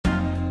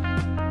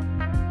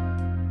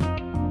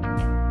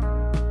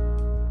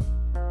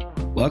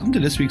Welcome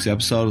to this week's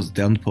episode of the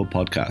Down the Pub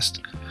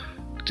podcast.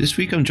 This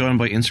week I'm joined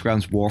by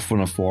Instagram's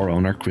Wharf104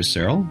 owner Chris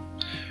Searle.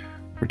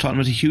 We're talking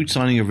about the huge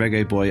signing of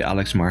reggae boy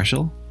Alex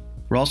Marshall.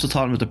 We're also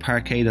talking about the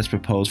parquet that's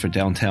proposed for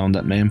downtown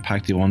that may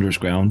impact the Wanderers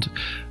ground,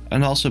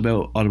 and also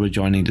about Ottawa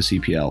joining the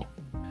CPL.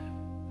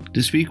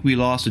 This week we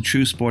lost a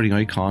true sporting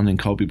icon in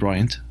Kobe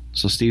Bryant,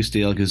 so Steve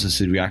Steele gives us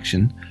his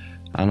reaction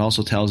and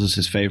also tells us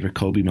his favourite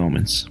Kobe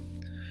moments.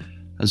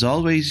 As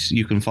always,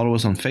 you can follow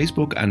us on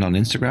Facebook and on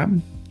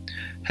Instagram.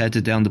 Head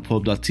to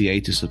downthepub.ca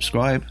to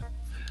subscribe.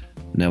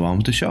 Now on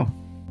with the show.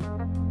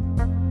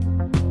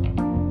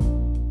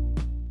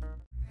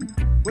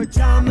 We're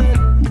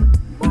jamming.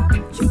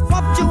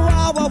 What you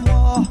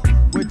are,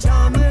 we're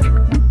jamming.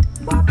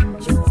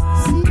 See,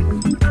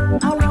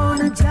 I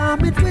wanna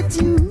jam it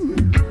with you.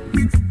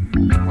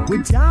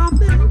 We're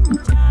jamming.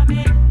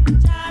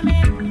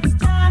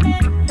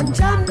 And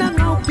jam them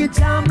out, you're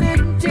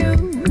jamming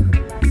too.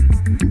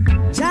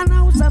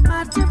 Janos a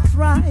matter of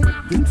pride.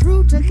 The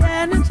truth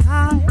again is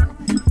high.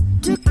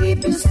 To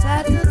keep you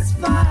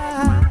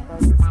satisfied.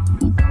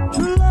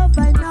 True love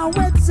I know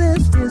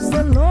exists is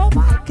the love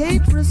I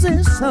can't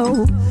resist.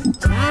 So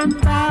jam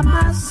by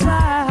my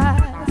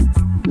side.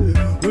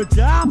 We're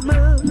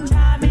jamming.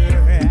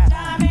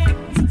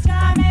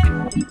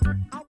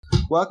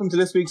 Welcome to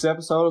this week's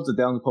episode of the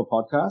Down the Pub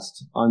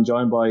podcast. I'm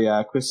joined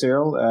by Chris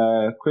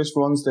Searle. Chris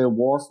runs the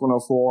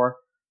Wharf104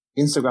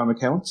 Instagram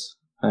account.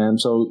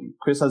 So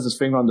Chris has his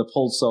finger on the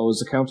pulse, so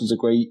his account is a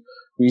great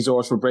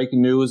resource for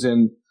breaking news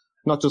in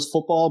not just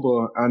football,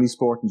 but any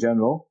sport in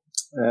general.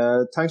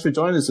 Thanks for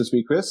joining us this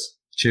week, Chris.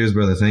 Cheers,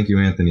 brother. Thank you,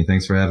 Anthony.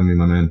 Thanks for having me,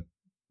 my man.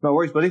 No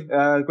worries, buddy.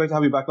 Great to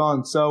have you back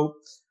on. So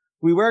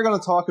we were going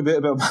to talk a bit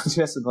about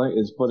Manchester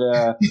United, but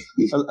a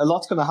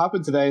lot's going to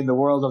happen today in the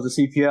world of the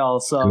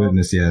CPL. So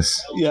goodness,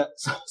 yes. Yeah.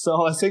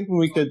 So I think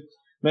we could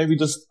maybe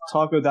just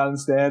talk about that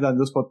instead and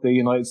just put the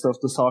United stuff,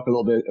 just talk a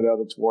little bit about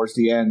it towards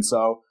the end.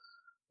 So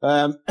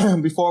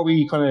before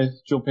we kind of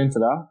jump into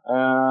that,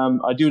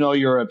 I do know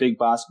you're a big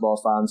basketball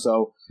fan.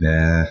 So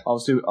yeah,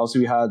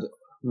 obviously we had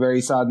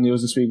very sad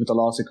news this week with the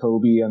loss of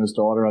Kobe and his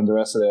daughter and the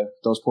rest of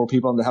those poor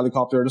people on the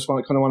helicopter. I just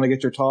want to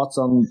get your thoughts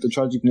on the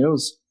tragic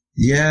news.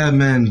 Yeah,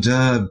 man.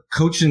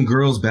 Coaching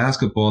girls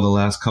basketball the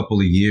last couple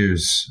of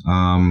years,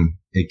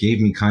 it gave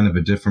me kind of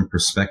a different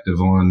perspective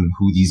on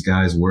who these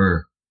guys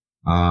were.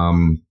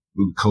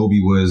 Kobe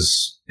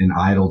was an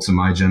idol to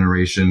my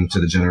generation, to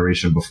the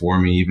generation before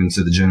me, even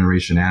to the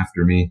generation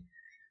after me.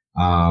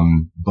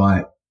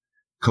 But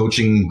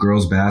coaching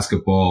girls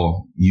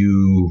basketball,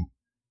 you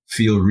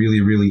feel really,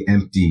 really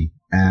empty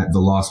at the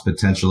lost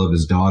potential of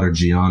his daughter,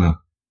 Gianna.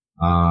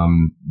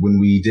 When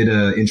we did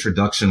an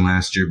introduction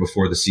last year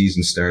before the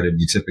season started,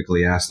 you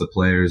typically ask the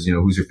players,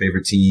 who's your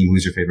favorite team?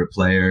 Who's your favorite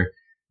player?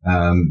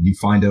 You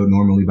find out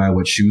normally by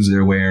what shoes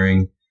they're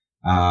wearing.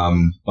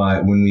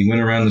 But when we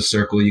went around the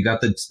circle, you got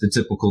the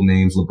typical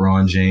names,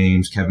 LeBron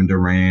James, Kevin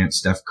Durant,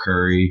 Steph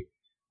Curry.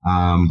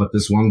 But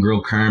this one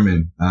girl,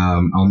 Carmen,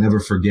 I'll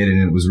never forget it.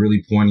 And it was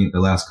really poignant the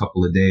last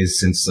couple of days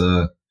since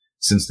the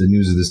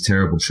news of this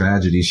terrible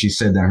tragedy. She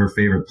said that her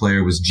favorite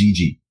player was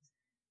Gigi.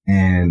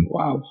 And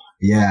wow.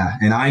 Yeah.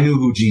 And I knew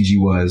who Gigi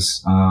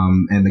was.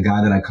 And the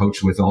guy that I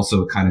coached with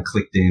also kind of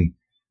clicked in.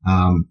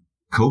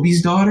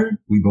 Kobe's daughter?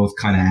 We both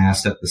kind of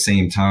asked at the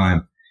same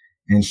time.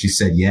 And she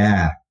said,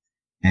 yeah.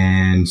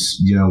 And,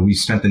 we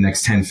spent the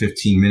next 10,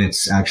 15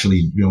 minutes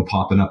actually,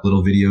 popping up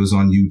little videos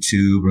on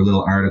YouTube or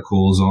little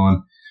articles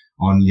on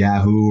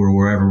Yahoo or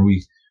wherever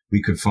we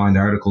could find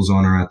articles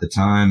on her at the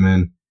time.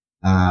 And,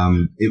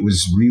 it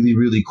was really,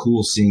 really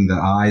cool seeing the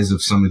eyes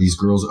of some of these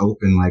girls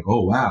open like,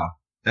 oh, wow,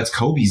 that's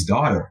Kobe's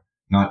daughter,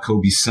 not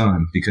Kobe's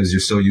son, because you're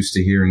so used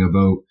to hearing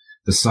about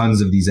the sons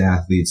of these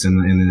athletes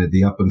and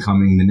the up and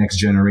coming, the next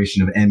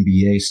generation of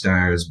NBA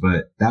stars.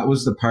 But that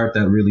was the part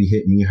that really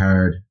hit me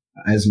hard.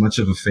 As much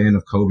of a fan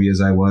of Kobe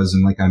as I was,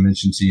 and like I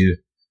mentioned to you,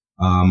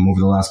 over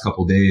the last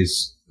couple of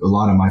days, a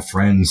lot of my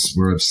friends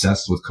were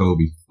obsessed with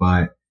Kobe.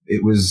 But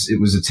it was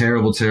a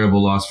terrible,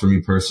 terrible loss for me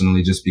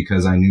personally, just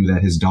because I knew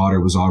that his daughter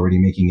was already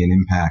making an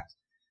impact.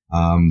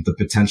 The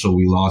potential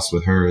we lost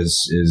with her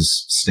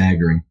is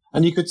staggering.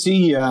 And you could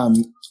see,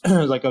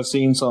 like I've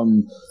seen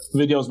some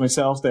videos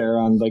myself there,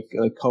 and like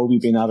Kobe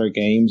being at her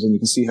games, and you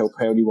can see how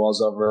proud he was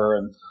of her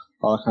and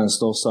all that kind of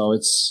stuff. So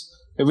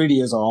it really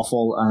is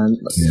awful, and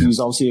he was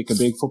obviously like a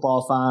big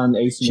football fan.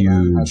 AC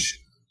Milan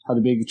had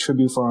a big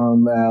tribute for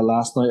him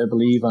last night, I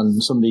believe,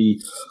 and some of the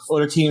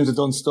other teams have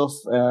done stuff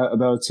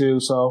about it too.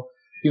 So,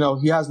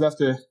 he has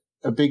left a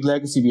big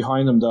legacy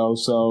behind him, though.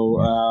 So,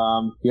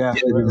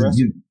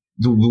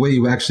 the way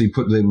you actually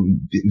put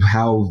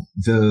how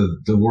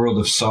the world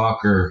of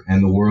soccer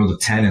and the world of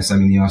tennis, I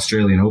mean, the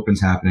Australian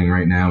Open's happening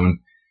right now,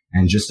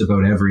 and just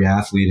about every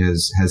athlete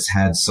has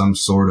had some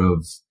sort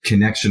of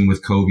connection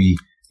with Kobe,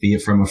 be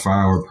it from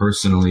afar or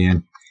personally.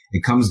 And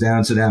it comes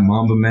down to that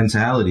Mamba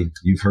mentality.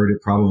 You've heard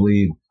it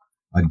probably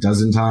a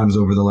dozen times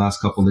over the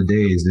last couple of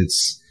days.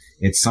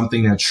 It's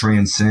something that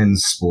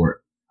transcends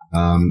sport.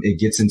 It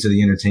gets into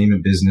the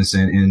entertainment business.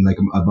 And like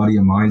a buddy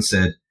of mine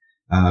said,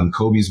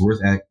 Kobe's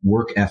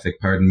work ethic,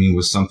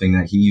 was something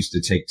that he used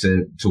to take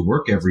to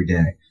work every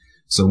day.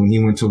 So when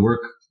he went to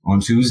work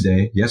on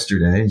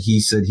yesterday, he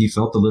said he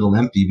felt a little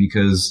empty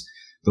because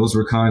those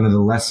were kind of the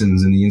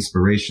lessons and the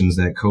inspirations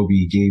that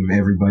Kobe gave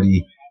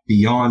everybody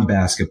beyond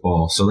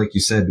basketball. So like you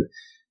said,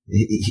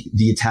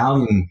 the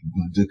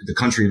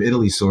country of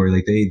Italy,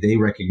 they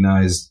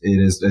recognized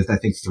it as, I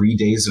think, 3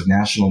 days of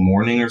national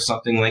mourning or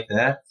something like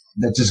that.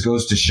 That just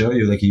goes to show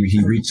you, like,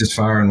 he reaches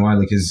far and wide.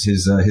 Like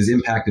his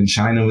impact in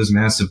China was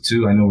massive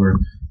too. I know we're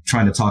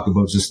trying to talk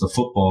about just the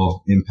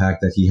football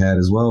impact that he had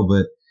as well,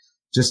 but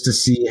just to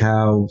see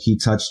how he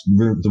touched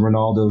the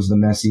Ronaldos, the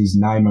Messis,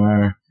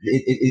 Neymar,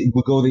 it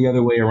would go the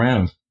other way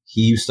around.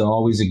 He used to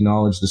always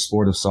acknowledge the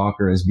sport of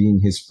soccer as being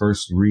his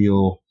first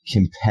real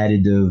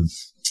competitive,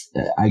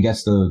 I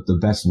guess the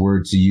best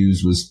word to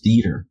use was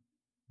theater.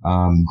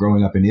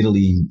 Growing up in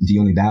Italy, the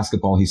only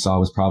basketball he saw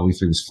was probably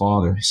through his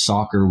father.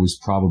 Soccer was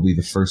probably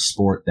the first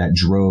sport that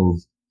drove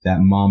that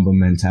Mamba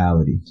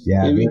mentality.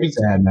 Yeah, very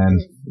sad, man.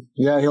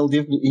 Yeah, he'll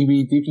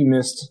be deeply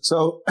missed.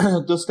 So,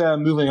 just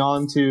moving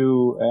on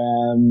to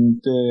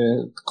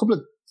the couple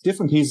of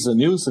different pieces of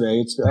news today.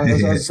 It's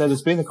as I said,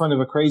 it's been a kind of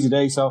a crazy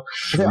day. So,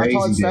 I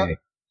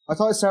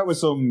thought I'd start with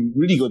some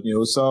really good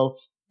news. So,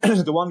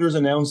 the Wanderers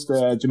announced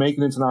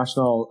Jamaican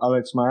international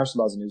Alex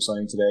Marshall as a new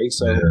signing today.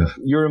 So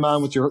you're a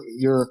man with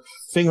your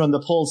finger on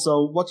the pulse.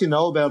 So what do you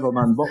know about him,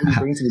 and what will he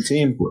bring to the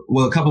team?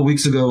 Well, a couple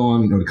weeks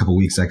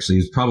actually,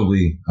 it was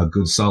probably a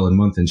good solid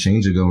month and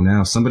change ago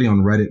now, somebody on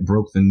Reddit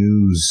broke the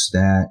news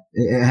that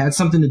it had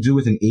something to do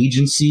with an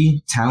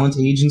talent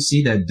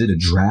agency that did a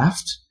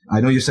draft.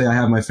 I know you say I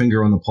have my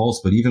finger on the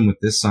pulse, but even with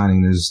this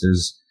signing,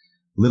 there's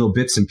little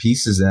bits and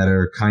pieces that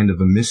are kind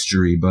of a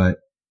mystery, but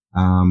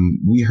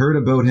we heard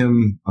about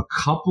him a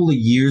couple of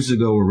years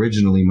ago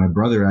originally. My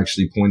brother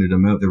actually pointed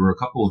him out. There were a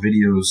couple of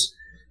videos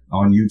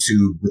on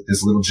YouTube with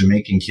this little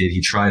Jamaican kid.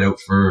 He tried out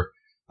for,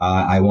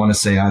 I want to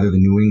say either the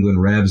New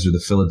England Rebs or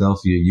the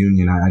Philadelphia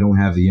Union. I don't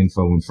have the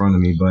info in front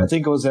of me, but I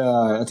think it was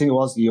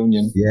the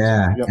Union.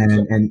 Yeah. Yep.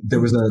 And there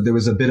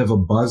was a bit of a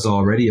buzz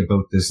already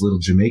about this little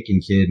Jamaican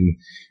kid.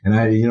 And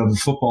I, the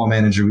football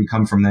manager, we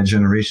come from that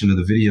generation of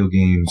the video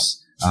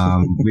games.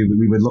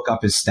 We would look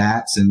up his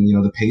stats and,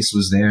 the pace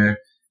was there.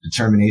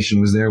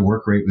 Determination was there,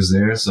 work rate was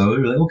there. So we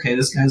were like, okay,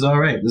 this guy's all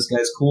right. This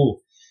guy's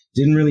cool.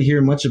 Didn't really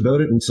hear much about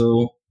it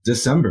until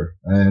December.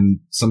 And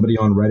somebody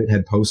on Reddit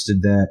had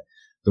posted that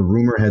the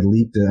rumor had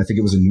leaked. I think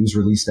it was a news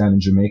release down in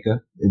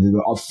Jamaica,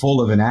 full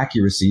of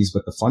inaccuracies.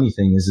 But the funny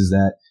thing is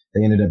that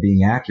they ended up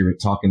being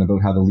accurate, talking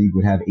about how the league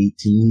would have 8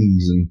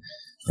 teams.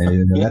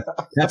 And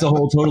that's a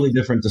whole totally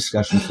different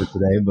discussion for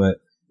today. But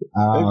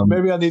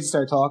maybe I need to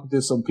start talking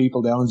to some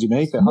people down in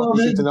Jamaica. Well,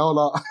 I need to know a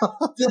lot.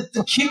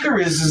 the kicker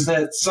is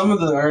that some of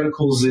the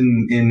articles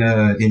in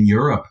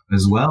Europe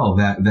as well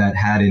that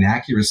had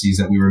inaccuracies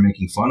that we were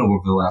making fun of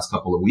over the last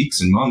couple of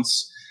weeks and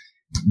months,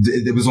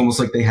 it was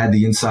almost like they had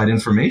the inside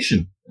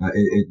information.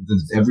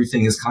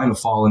 Everything has kind of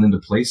fallen into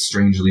place,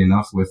 strangely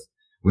enough, with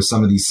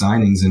some of these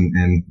signings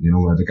and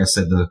like I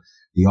said,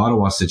 the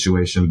Ottawa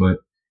situation, but.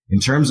 In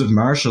terms of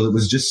Marshall, it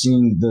was just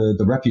seeing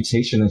the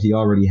reputation that he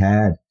already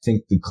had. I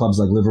think the clubs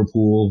like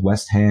Liverpool,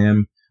 West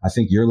Ham, I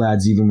think your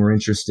lads even were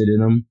interested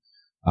in him.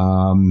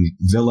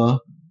 Villa,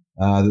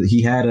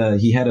 he had a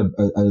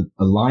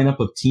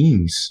lineup of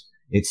teams,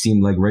 it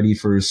seemed like, ready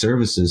for his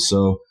services.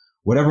 So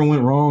whatever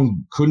went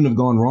wrong couldn't have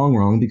gone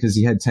wrong because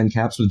he had 10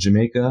 caps with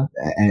Jamaica.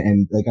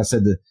 And like I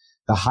said,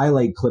 the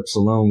highlight clips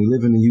alone, we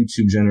live in the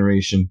YouTube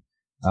generation.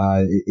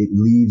 It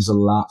leaves a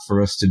lot for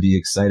us to be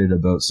excited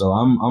about. So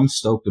I'm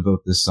stoked about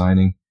this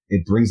signing.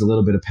 It brings a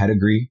little bit of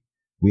pedigree.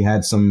 We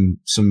had some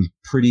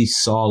pretty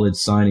solid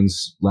signings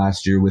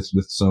last year with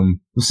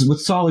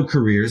solid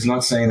careers.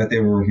 Not saying that they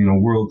were,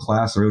 world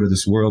class or out of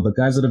this world,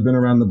 but guys that have been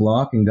around the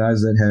block and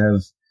guys that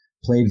have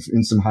played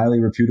in some highly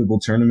reputable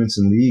tournaments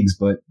and leagues.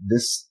 But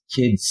this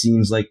kid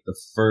seems like the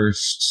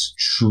first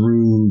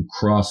true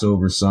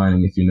crossover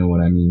signing, if you know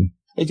what I mean.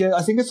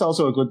 I think it's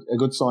also a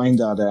good sign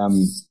that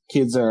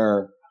kids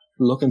are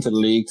looking to the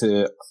league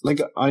to, like,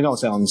 I know it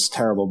sounds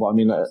terrible, but I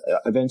mean,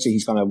 eventually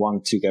he's going to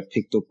want to get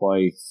picked up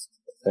by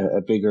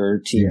a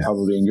bigger team,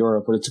 probably in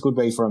Europe, but it's a good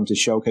way for him to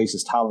showcase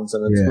his talents,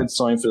 and it's a good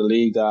sign for the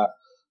league that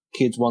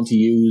kids want to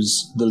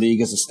use the league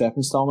as a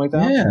stepping stone like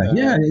that.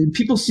 Yeah.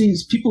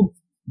 People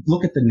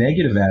look at the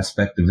negative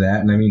aspect of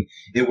that, and I mean,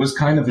 it was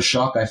kind of a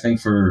shock, I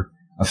think, for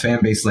a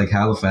fan base like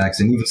Halifax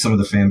and even some of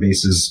the fan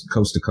bases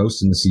coast to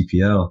coast in the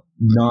CPL,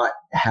 not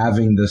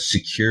having the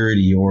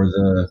security or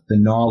the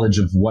knowledge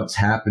of what's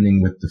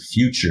happening with the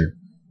future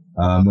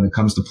when it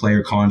comes to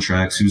player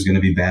contracts, who's going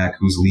to be back,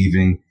 who's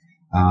leaving.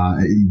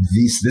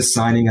 This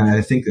signing, and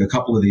I think a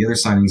couple of the other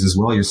signings as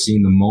well, you're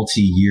seeing the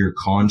multi-year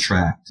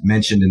contract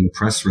mentioned in the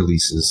press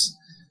releases.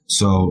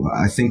 So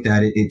I think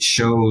that it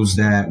shows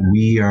that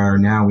we are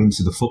now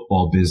into the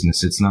football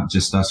business. It's not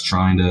just us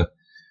trying to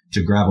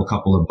grab a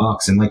couple of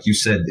bucks. And like you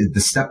said, the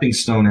stepping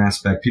stone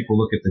aspect, people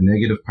look at the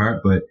negative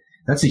part, but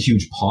that's a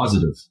huge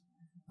positive.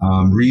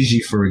 Rigi,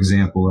 for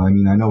example, I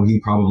mean, I know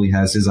he probably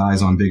has his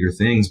eyes on bigger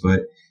things,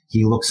 but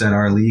he looks at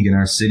our league and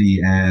our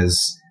city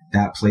as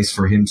that place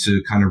for him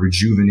to kind of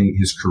rejuvenate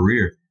his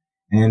career.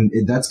 And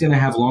that's going to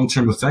have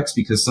long-term effects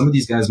because some of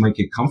these guys might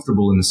get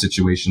comfortable in the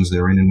situations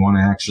they're in and want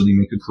to actually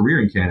make a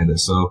career in Canada.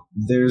 So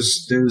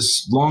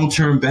there's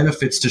long-term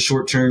benefits to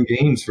short-term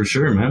gains for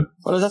sure, man.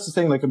 Well, that's the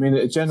thing. Like, I mean,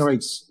 it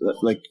generates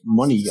like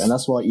money, and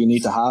that's what you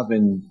need to have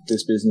in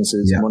this business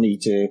is money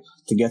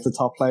to get the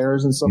top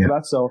players and stuff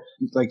like that. So,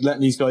 like,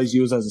 letting these guys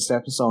use as a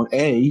stepping stone,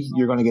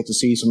 you're going to get to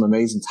see some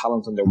amazing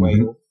talent on their way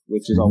up,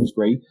 which is always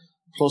great.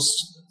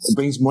 Plus, it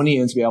brings money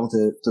in to be able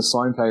to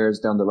sign players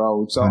down the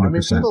road. So, 100%. I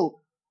mean, people.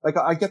 Like,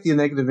 I get the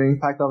negative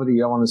impact of it.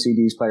 You don't want to see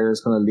these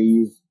players kind of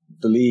leave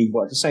the league,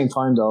 but at the same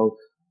time, though,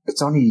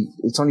 it's only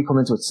come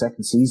into its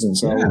second season.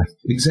 So, yeah,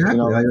 exactly. You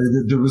know,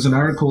 there was an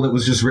article that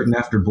was just written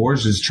after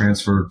Borges'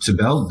 transfer to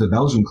the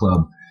Belgian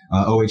club,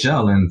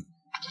 OHL, and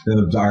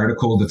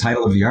the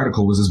title of the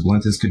article was as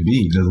blunt as could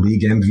be. The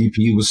league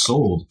MVP was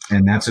sold,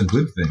 and that's a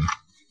good thing.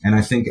 And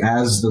I think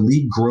as the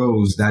league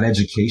grows, that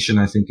education,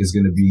 I think, is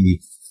going to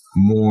be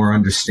more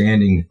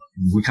understanding.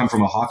 We come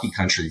from a hockey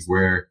country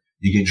where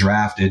you get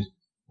drafted,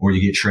 or you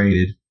get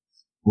traded,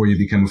 or you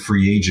become a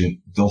free agent.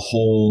 The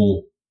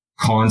whole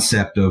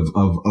concept of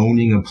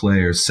owning a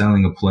player,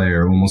 selling a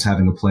player, almost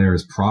having a player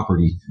as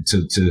property,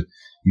 to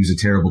use a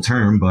terrible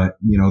term, but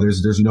you know,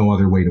 there's no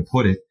other way to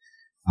put it.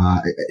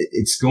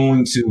 It's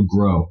going to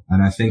grow,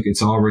 and I think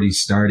it's already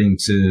starting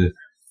to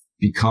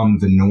become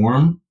the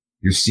norm.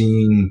 You're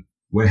seeing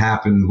what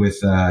happened with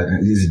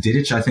is it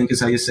Didic, I think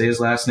is how you say his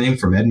last name,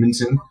 from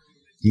Edmonton.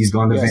 He's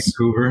gone to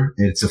Vancouver.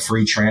 It's a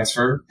free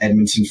transfer.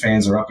 Edmonton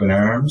fans are up in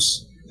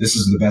arms. This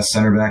is the best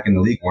center back in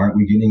the league. Why aren't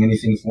we getting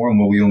anything for him?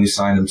 Well, we only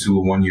signed him to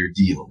a 1-year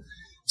deal.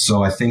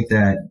 So I think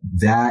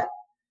that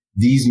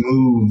these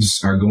moves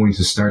are going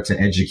to start to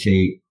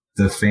educate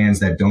the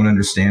fans that don't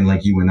understand,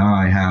 like you and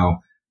I, how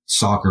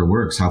soccer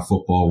works, how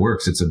football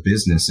works. It's a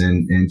business,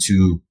 and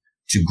to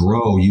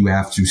grow, you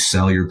have to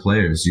sell your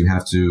players. You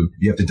have to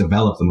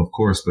develop them, of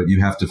course, but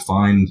you have to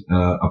find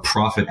a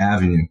profit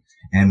avenue.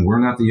 And we're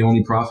not the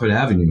only profit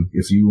avenue.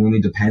 If you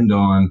only depend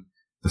on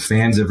the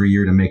fans every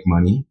year to make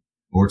money,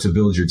 or to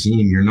build your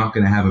team, you're not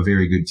going to have a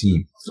very good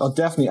team. Oh,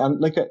 definitely. And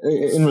like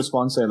in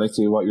response there, like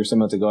to what you're saying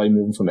about the guy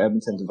moving from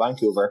Edmonton to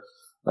Vancouver,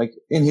 like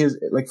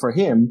for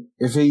him,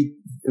 if he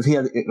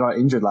had got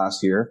injured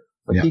last year,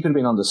 he could have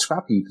been on the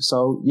scrap heap.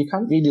 So you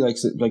can't really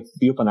like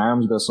be up in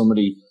arms about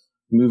somebody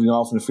moving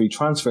off in a free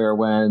transfer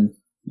when,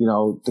 you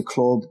know, the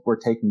club were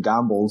taking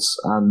gambles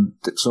and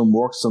some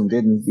worked, some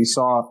didn't. We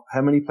saw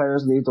how many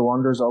players leave the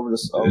Wanderers over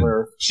this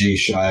over.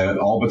 Geez,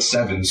 all but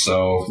 7.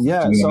 So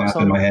yeah, doing the math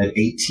in my head,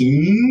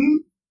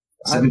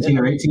 17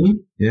 or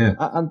 18. Yeah,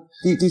 and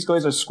these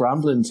guys are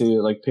scrambling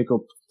to like pick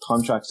up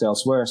contracts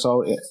elsewhere.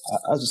 So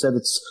as I said,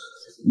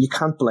 you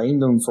can't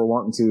blame them for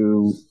wanting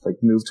to like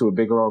move to a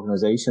bigger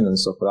organization and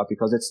stuff like that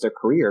because it's their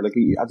career. Like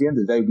at the end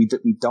of the day,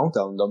 we don't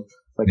own them.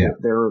 Like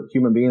they're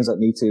human beings that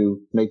need to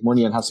make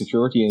money and have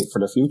security for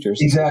their futures.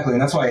 Exactly,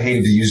 and that's why I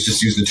hated to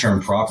use the term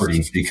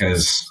property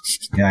because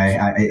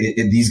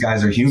these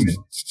guys are human,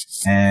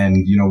 and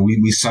you know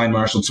we signed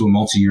Marshall to a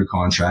multi-year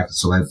contract,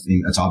 so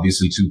that's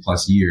obviously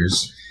 2+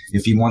 years.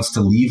 If he wants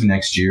to leave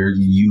next year,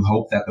 you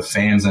hope that the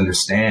fans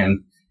understand.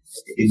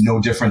 It's no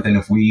different than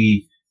if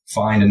we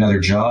find another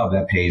job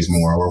that pays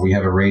more or we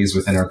have a raise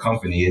within our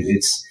company.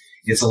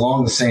 It's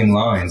along the same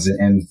lines,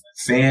 and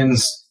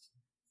fans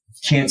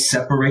can't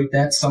separate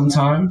that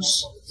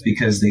sometimes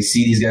because they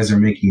see these guys are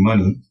making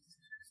money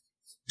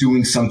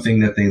doing something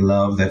that they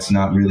love that's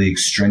not really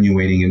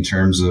extenuating in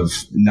terms of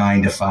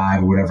 9 to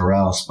 5 or whatever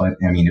else. But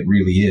I mean, it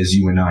really is.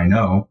 You and I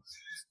know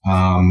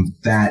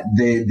that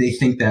they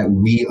think that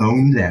we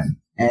own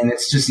them, and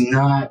it's just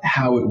not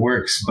how it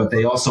works. But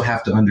they also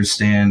have to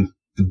understand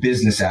the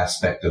business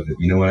aspect of it.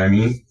 You know what I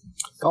mean?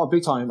 Oh,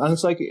 big time. And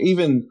it's like the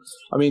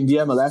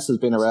MLS has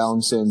been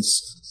around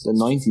since the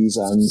 90s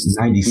and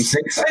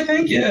 96, I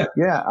think. Yeah.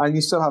 Yeah. And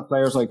you still have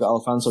players like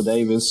Alphonso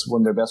Davies,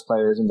 one of their best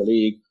players in the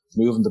league,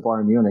 moving to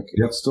Bayern Munich.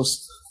 Yep. It's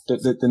just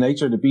the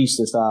nature of the beast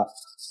is that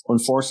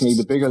unfortunately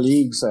the bigger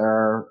leagues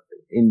are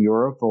in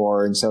Europe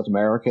or in South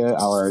America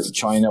or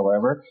China,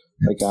 wherever.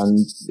 Like,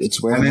 and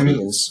it's where money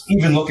is.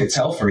 Even look at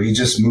Telfer. He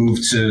just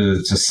moved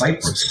to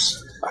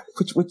Cyprus.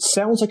 Which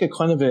sounds like a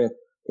kind of a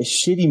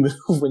shitty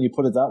move when you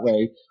put it that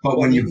way. But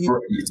when you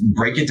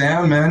break it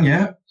down, man,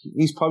 yeah.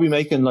 He's probably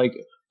making like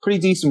pretty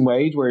decent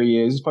wage where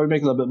he is. He's probably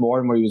making a little bit more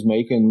than what he was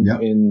making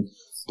in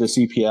the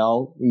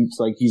CPL.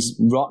 He's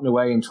rotting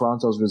away in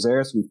Toronto's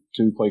reserves,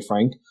 to be quite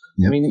frank.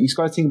 Yep. I mean, he's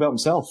got to think about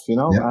himself, you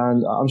know? Yep.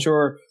 And I'm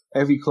sure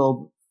every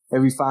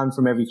fan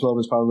from every club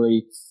is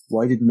probably,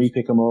 why didn't we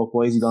pick him up?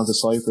 Why is he gone to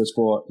Cyprus?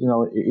 But, you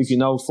know, if you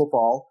know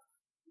football,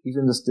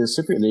 even the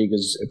Cypriot League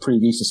is a pretty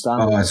decent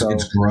standard. Oh,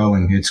 it's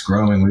growing. It's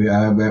growing.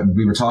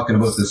 We were talking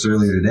about this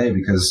earlier today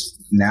because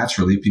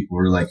naturally people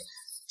were like,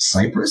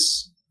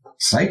 Cyprus.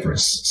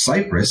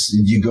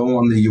 You go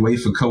on the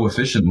UEFA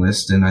coefficient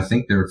list, and I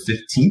think they're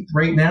 15th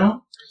right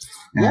now.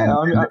 And,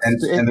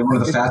 and they're one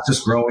of the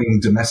fastest growing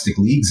domestic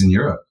leagues in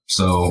Europe.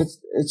 So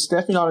it's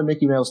definitely not a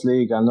Mickey Mouse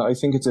league, and I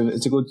think it's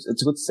a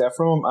good step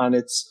from them. And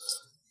it's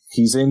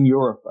he's in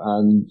Europe,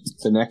 and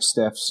the next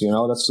steps,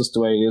 that's just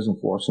the way it is,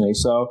 unfortunately.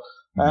 So,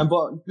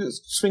 but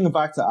swinging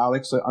back to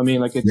Alex, I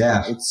mean, like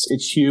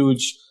it's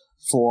huge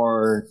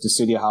for the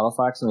city of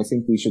Halifax, and I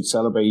think we should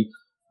celebrate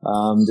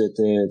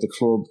the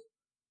club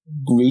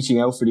reaching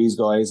out for these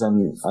guys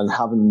and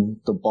having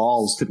the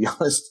balls, to be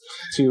honest,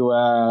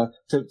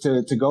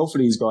 to go for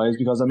these guys,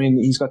 because I mean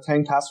he's got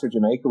 10 casts for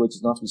Jamaica, which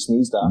is not to be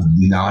sneezed at.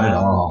 Not at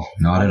all.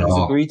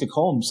 He's agreed to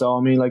come. So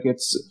I mean, like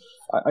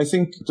I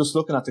think just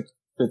looking at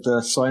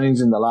the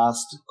signings in the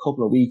last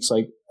couple of weeks,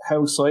 like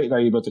how excited are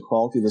you about the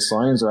quality of the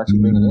signings they're actually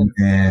bringing in?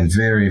 And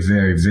very,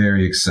 very,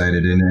 very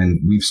excited. And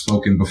we've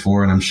spoken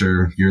before, and I'm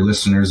sure your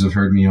listeners have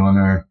heard me on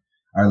our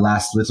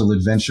last little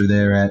adventure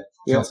there at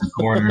Celtic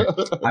Corner.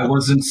 I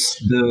wasn't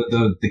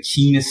the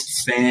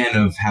keenest fan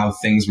of how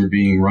things were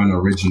being run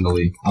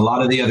originally. A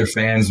lot of the other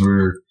fans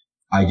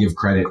I give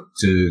credit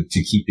to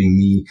keeping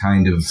me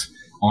kind of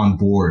on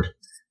board.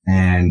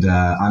 And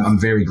I'm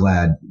very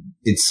glad.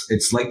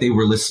 It's like they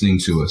were listening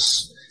to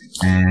us.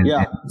 And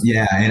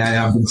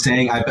I've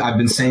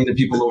been saying to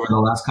people over the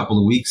last couple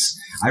of weeks,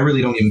 I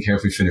really don't even care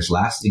if we finish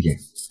last again,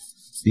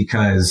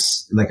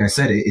 because like I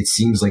said, it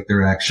seems like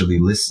they're actually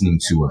listening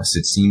to us.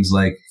 It seems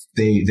like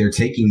they're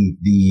taking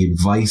the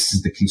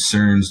advice, the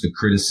concerns, the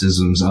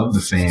criticisms of the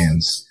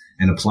fans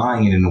and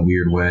applying it in a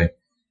weird way.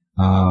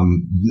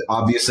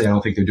 Obviously I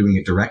don't think they're doing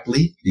it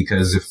directly,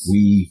 because if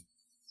we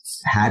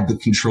had the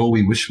control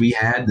we wish we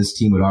had, this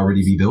team would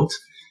already be built,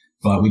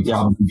 but we'd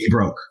probably be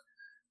broke.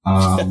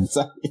 I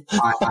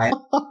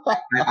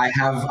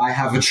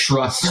have a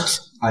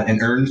trust,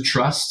 an earned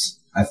trust.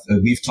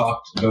 We've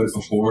talked about it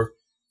before.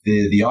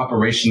 The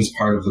operations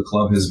part of the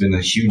club has been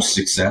a huge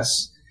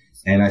success,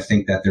 and I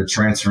think that they're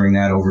transferring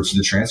that over to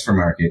the transfer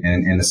market.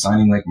 And a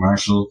signing like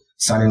Marshall,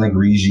 signing like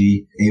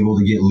Rigi, able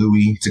to get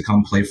Louis to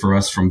come play for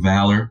us from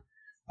Valor.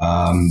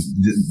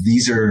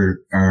 These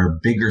are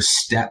bigger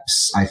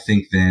steps, I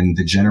think, than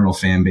the general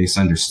fan base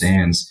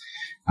understands.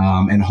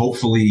 And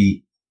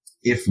hopefully,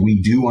 if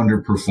we do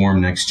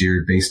underperform next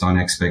year based on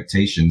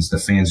expectations, the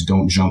fans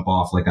don't jump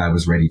off like I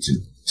was ready to.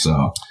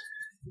 So,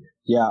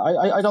 yeah,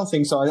 I don't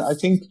think so. I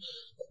think,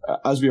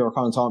 as we were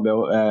kind of talking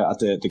about at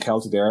the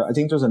Celtic there, I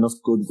think there's enough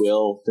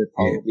goodwill to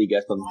probably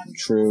get them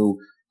through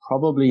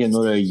probably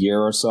another year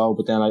or so.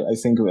 But then I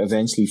think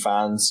eventually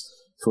fans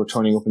who are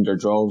turning up in their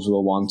droves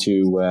will want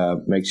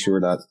to make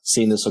sure that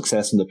seeing the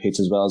success in the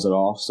pitch as well as it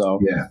off. So,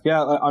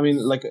 I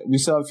mean, like we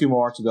still have a few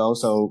more to go.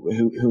 So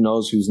who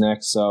knows who's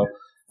next? So.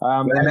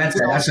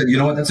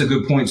 That's a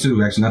good point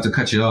too. Actually, not to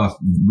cut you off,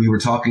 we were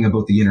talking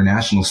about the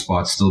international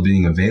spots still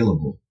being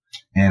available,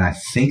 and I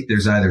think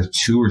there's either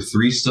 2 or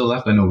 3 still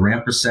left. I know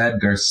Rampersad,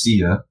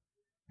 Garcia,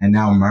 and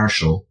now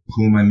Marshall.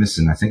 Who am I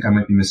missing? I think I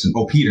might be missing.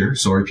 Oh, Peter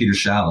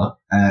Shala.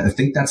 I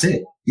think that's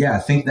it.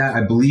 Yeah,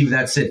 I believe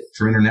that's it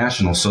for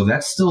international. So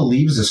that still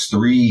leaves us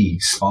 3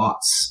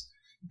 spots.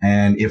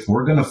 And if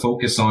we're going to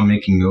focus on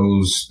making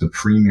those the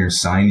premier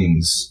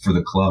signings for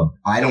the club,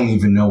 I don't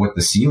even know what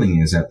the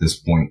ceiling is at this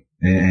point.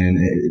 And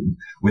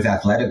with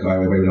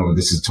Atletico,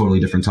 this is a totally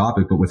different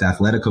topic, but with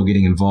Atletico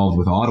getting involved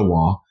with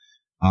Ottawa,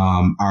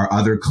 are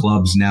other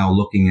clubs now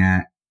looking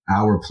at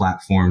our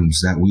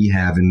platforms that we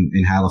have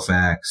in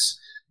Halifax,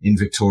 in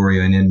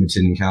Victoria, in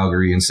Edmonton, in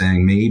Calgary, and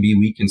saying maybe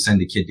we can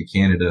send a kid to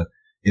Canada?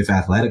 If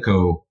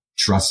Atletico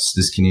trusts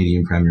this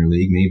Canadian Premier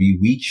League, maybe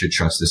we should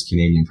trust this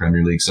Canadian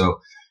Premier League. So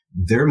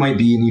there might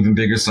be an even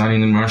bigger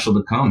signing than Marshall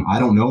to come. I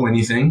don't know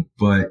anything,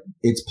 but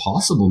it's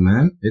possible,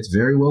 man. It's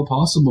very well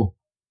possible.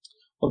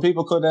 Well,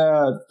 people could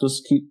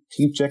just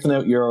keep checking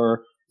out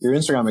your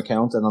Instagram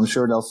account, and I'm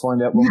sure they'll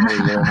find out one way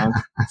or another.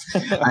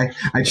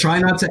 I try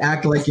not to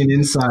act like an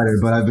insider,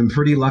 but I've been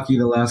pretty lucky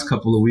the last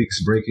couple of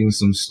weeks breaking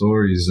some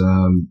stories.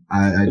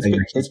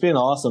 It's been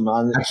awesome,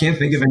 man. I can't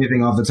think of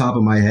anything off the top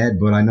of my head,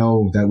 but I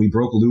know that we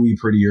broke Louis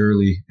pretty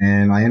early,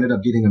 and I ended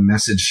up getting a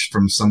message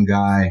from some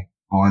guy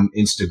on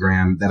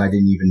Instagram that I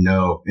didn't even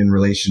know in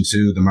relation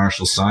to the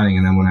Marshall signing.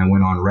 And then when I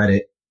went on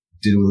Reddit,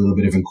 did a little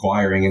bit of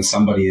inquiring, and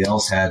somebody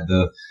else had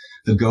the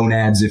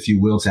gonads, if you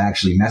will, to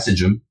actually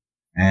message him.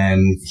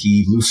 And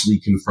he loosely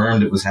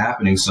confirmed it was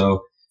happening.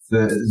 So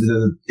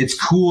it's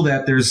cool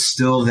that there's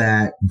still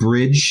that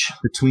bridge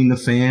between the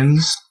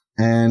fans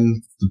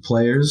and the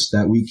players,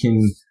 that we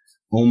can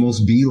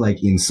almost be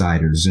like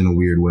insiders in a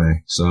weird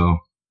way. So.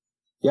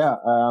 Yeah.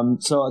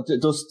 So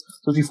just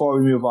before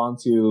we move on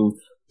to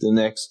the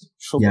next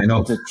trouble,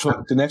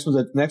 the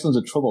next one's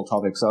a trouble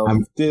topic. So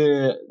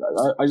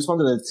I just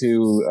wanted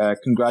to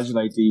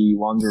congratulate the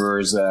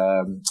Wanderers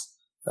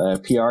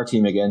PR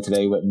team again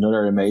today with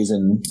another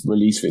amazing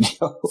release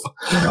video.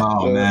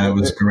 Oh man, it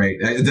was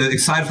great.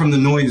 Aside from the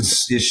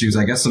noise issues,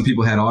 I guess some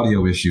people had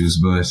audio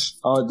issues, but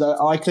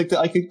I clicked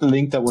the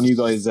link that one of you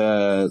guys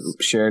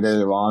shared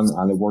earlier on,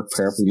 and it worked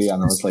perfectly,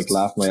 and I was like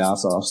laughing my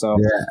ass off. So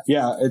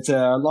yeah, it's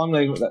a long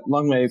way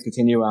to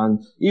continue,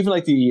 and even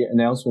like the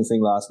announcement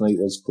thing last night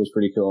was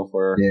pretty cool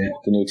for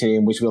the new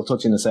team, which we'll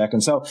touch in a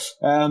second. So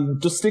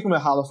just sticking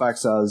with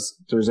Halifax, as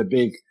there's a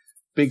big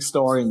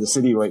story in the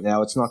city right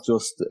now. It's not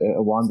just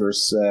a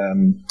Wanderers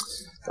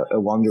a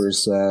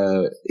Wanderers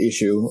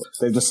issue.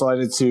 They've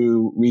decided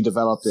to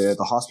redevelop the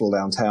hospital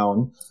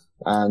downtown,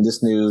 and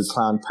this new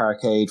planned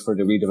parkade for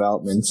the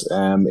redevelopment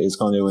is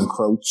going to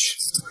encroach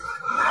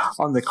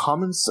on the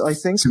commons, I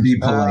think. To be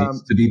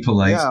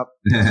polite.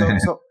 Yeah.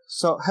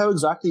 So how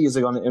exactly is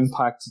it going to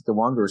impact the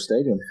Wanderers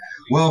Stadium?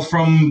 Well,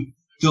 from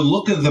the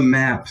look of the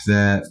map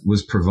that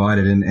was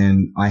provided,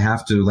 and I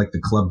have to, like the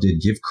club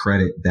did, give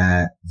credit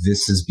that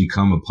this has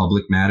become a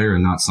public matter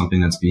and not something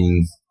that's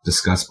being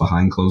discussed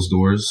behind closed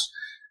doors.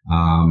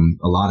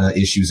 A lot of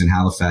issues in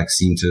Halifax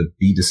seem to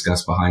be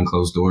discussed behind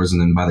closed doors,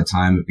 and then by the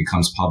time it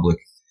becomes public,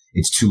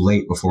 it's too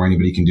late before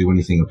anybody can do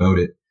anything about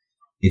it.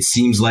 It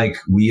seems like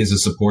we as a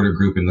supporter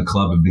group in the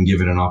club have been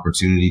given an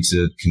opportunity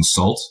to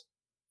consult.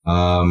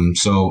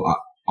 So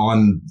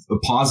on the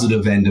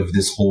positive end of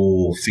this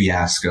whole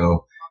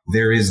fiasco,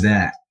 there is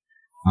that.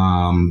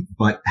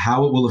 But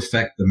how it will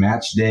affect the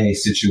match day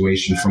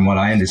situation, from what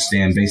I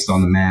understand, based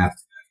on the map,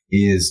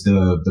 is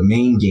the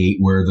main gate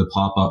where the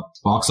pop-up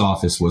box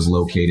office was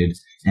located,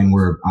 and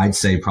where I'd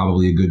say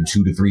probably a good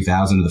 2,000 to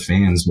 3,000 of the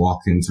fans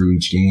walked in through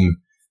each game.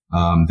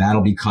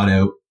 That'll be cut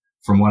out.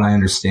 From what I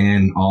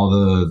understand, all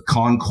the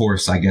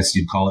concourse, I guess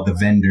you'd call it, the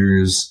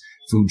vendors,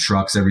 food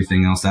trucks,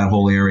 everything else, that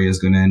whole area is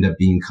going to end up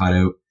being cut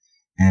out.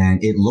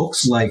 And it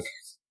looks like,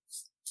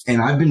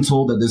 and I've been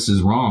told that this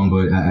is wrong,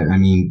 but I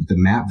mean, the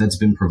map that's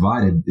been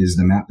provided is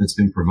the map that's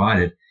been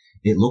provided.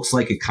 It looks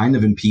like it kind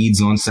of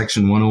impedes on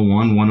section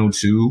 101,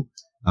 102,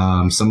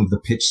 some of the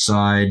pitch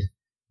side,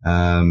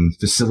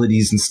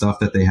 facilities and stuff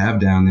that they have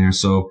down there.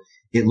 So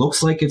it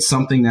looks like it's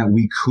something that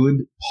we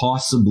could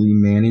possibly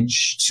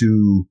manage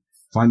to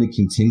find a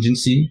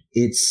contingency.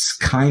 It's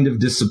kind of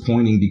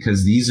disappointing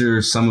because these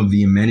are some of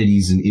the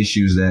amenities and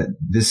issues that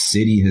this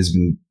city has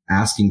been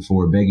asking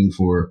for, begging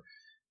for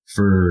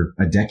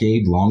a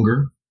decade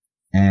longer.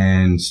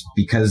 And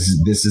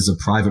because this is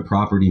a private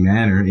property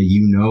manor,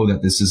 you know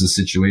that this is a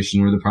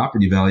situation where the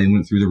property value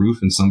went through the roof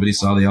and somebody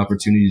saw the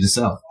opportunity to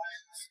sell.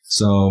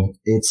 So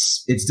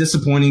it's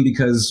disappointing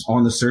because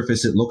on the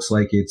surface, it looks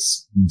like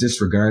it's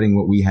disregarding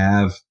what we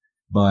have,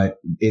 but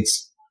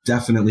it's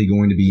definitely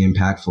going to be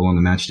impactful on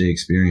the match day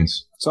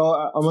experience. So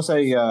I must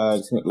say,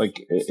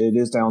 it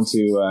is down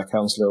to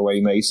Councillor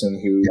Wayne Mason,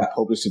 who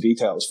published the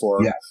details for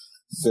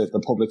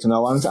the public to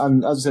know.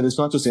 And as I said, it's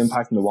not just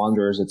impacting the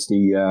Wanderers; it's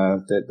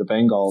the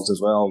Bengals as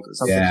well. Is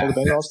that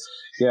the Bengals?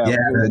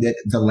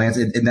 The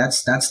Lancers, and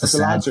that's the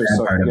sad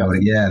part about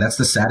it. Yeah, that's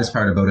the saddest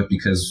part about it,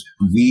 because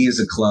we as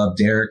a club,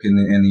 Derek and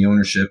the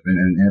ownership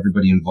and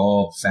everybody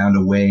involved, found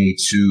a way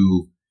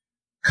to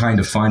kind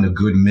of find a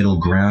good middle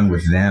ground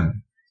with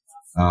them.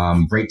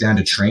 Break down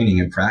to training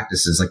and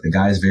practices. Like, the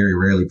guys very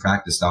rarely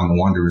practiced on the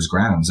Wanderers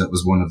grounds. That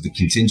was one of the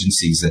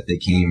contingencies that they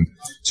came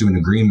to an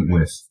agreement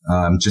with,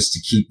 just to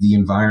keep the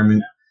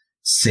environment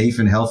safe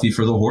and healthy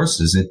for the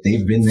horses.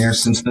 They've been there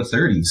since the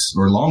 30s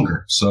or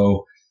longer.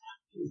 So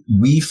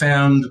we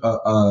found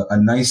a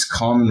nice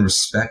common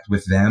respect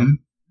with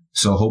them.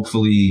 So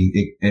hopefully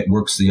it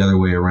works the other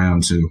way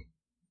around too.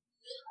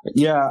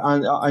 Yeah.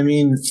 And I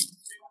mean,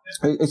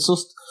 it's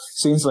just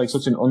seems like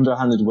such an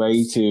underhanded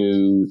way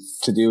to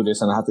do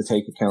this, and I had to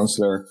take a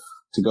counsellor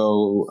to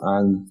go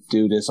and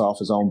do this off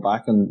his own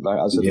back, and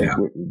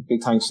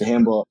big thanks to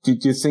him. But do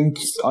you think,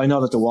 I know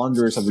that the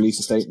Wanderers have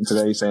released a statement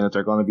today saying that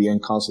they're going to be in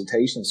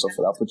consultation and stuff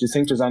like that, but do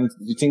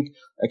you think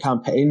a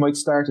campaign might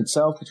start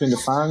itself between the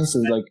fans?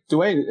 And like,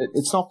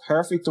 it's not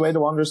perfect the way the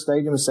Wanderers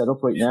Stadium is set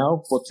up right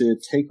now, but to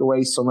take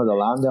away some of the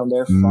land down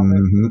there from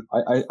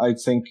it, I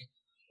think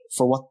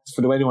for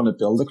the way they want to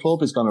build the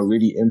club is going to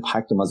really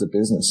impact them as a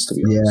business, to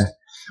be honest. Yeah.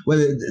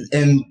 Well,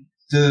 and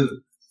the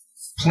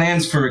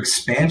plans for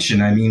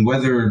expansion, I mean,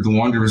 whether the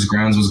Wanderers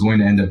grounds was going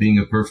to end up being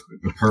a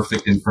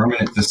perfect and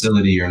permanent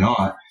facility or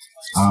not,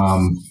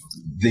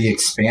 the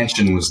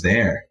expansion was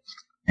there.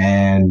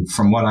 And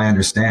from what I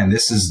understand,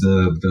 this is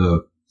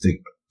the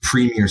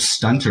premier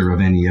stunter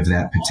of any of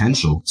that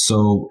potential.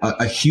 So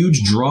a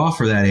huge draw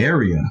for that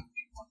area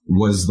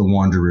was the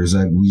Wanderers.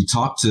 We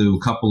talked to a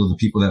couple of the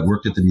people that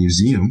worked at the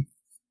museum,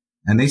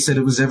 and they said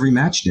it was every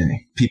match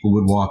day. People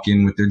would walk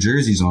in with their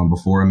jerseys on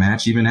before a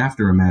match, even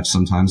after a match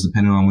sometimes,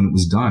 depending on when it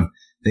was done.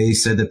 They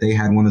said that they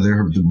had one of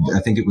their, I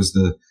think it was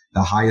the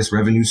highest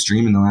revenue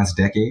stream in the last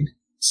decade,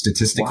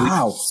 statistically.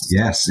 Wow.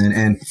 Yes.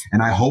 And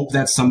I hope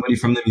that somebody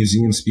from the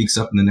museum speaks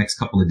up in the next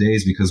couple of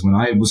days, because when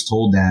I was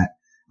told that,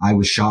 I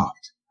was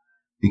shocked,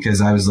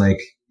 because I was like,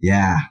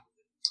 yeah,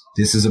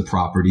 this is a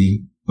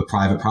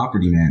private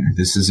property manor.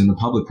 This isn't a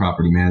public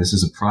property manor. This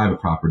is a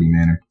private property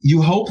manor.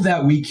 You hope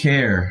that we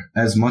care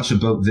as much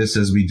about this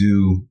as we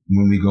do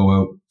when we go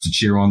out to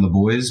cheer on the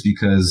boys,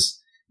 because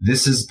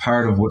this is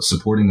part of what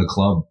supporting a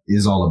club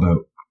is all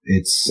about.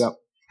 It's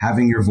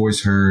having your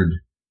voice heard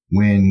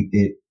when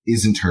it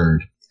isn't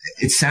heard.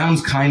 It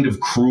sounds kind of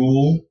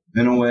cruel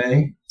in a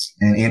way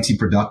and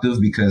anti-productive,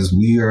 because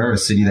we are a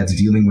city that's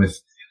dealing with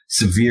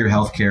severe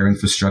healthcare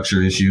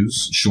infrastructure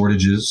issues,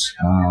 shortages.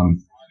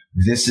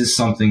 This is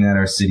something that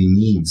our city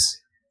needs,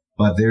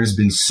 but there's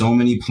been so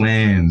many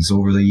plans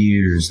over the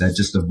years that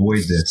just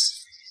avoid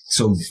this.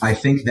 So I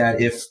think that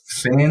if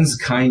fans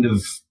kind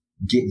of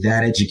get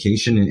that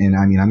education, and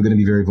I mean, I'm going to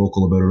be very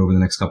vocal about it over the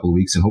next couple of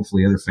weeks, and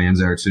hopefully other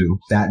fans are too,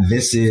 that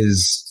this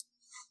is,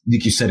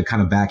 like you said,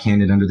 kind of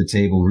backhanded under the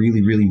table,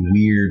 really, really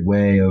weird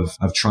way of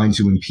trying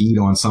to impede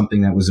on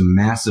something that was a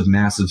massive,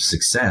 massive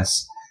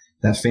success,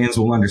 that fans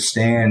will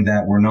understand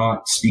that we're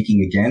not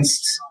speaking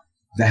against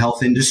the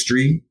health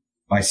industry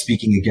by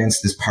speaking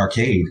against this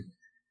parkade,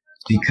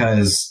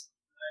 because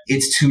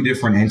it's two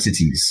different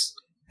entities.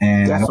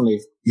 And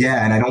definitely.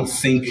 And I don't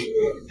think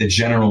the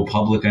general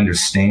public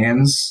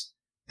understands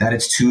that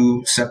it's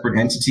two separate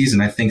entities.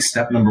 And I think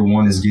step number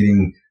one is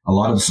getting a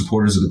lot of the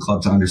supporters of the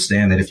club to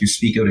understand that if you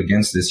speak out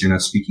against this, you're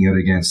not speaking out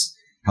against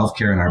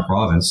healthcare in our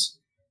province.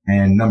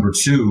 And number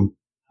two,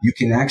 you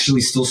can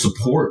actually still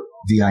support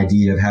the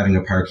idea of having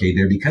a parkade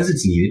there because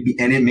it's needed,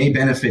 and it may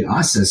benefit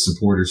us as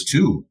supporters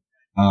too,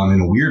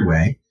 in a weird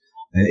way,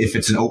 if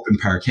it's an open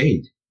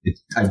parkade.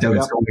 I doubt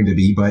it's going to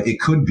be, but it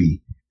could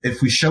be.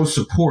 If we show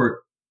support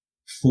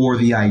for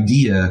the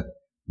idea,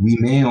 we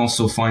may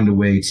also find a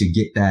way to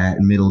get that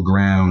middle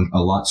ground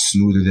a lot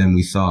smoother than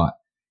we thought.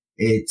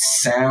 It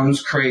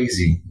sounds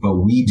crazy, but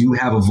we do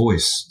have a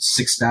voice.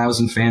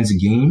 6,000 fans a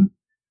game.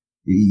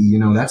 You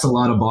know, that's a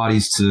lot of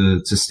bodies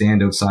to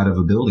stand outside of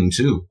a building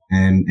too,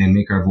 and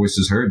make our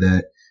voices heard,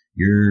 that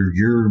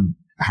you're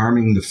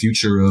harming the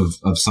future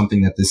of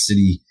something that this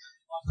city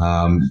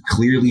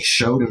clearly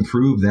showed and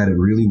proved that it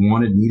really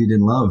wanted, needed,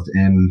 and loved.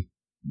 And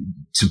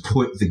to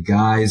put the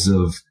guise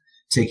of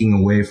taking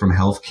away from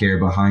healthcare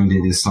behind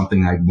it is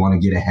something I'd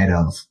want to get ahead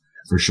of,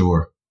 for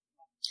sure.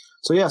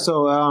 So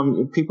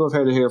people have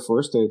heard it here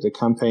first. The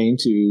campaign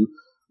to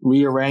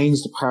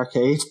rearrange the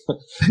parkade.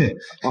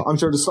 I'm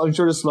sure the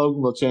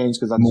slogan will change,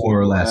 because that's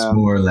more or less.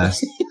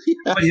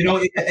 But you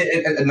know,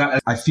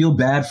 I feel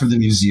bad for the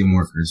museum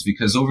workers,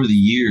 because over the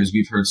years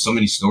we've heard so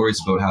many stories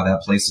about how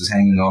that place is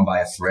hanging on by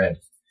a thread,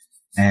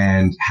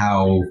 and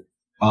how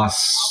us,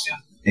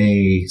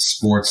 a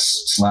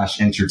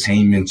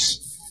sports/entertainment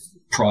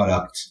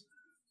product,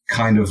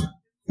 kind of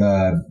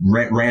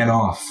ran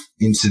off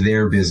into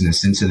their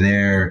business, into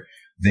their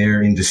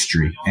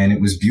industry. And it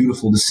was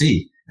beautiful to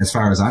see, as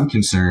far as I'm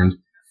concerned,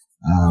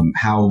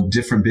 how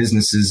different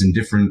businesses and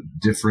different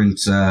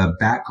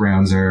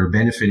backgrounds are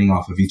benefiting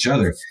off of each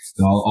other.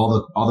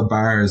 All the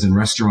bars and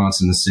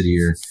restaurants in the city,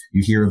 you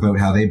hear about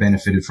how they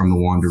benefited from the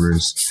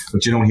Wanderers,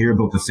 but you don't hear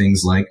about the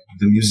things like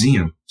the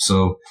museum.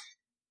 So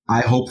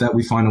I hope that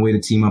we find a way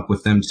to team up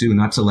with them too,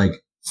 not to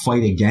like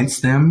fight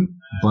against them,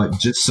 but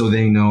just so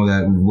they know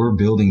that we're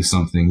building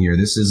something here.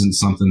 This isn't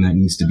something that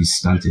needs to be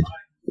stunted.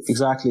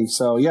 Exactly.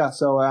 So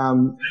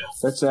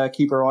let's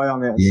keep our eye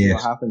on it and see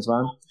what happens,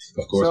 man.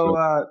 Of course.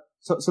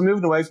 So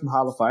moving away from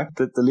Halifax,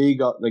 the league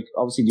got, like,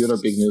 obviously the other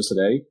big news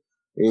today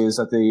is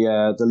that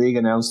the league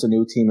announced a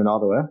new team in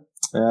Ottawa.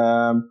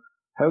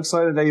 How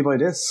excited are you by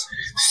this?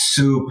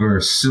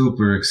 Super,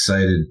 super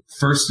excited.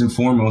 First and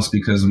foremost,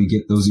 because we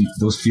get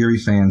those Fury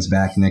fans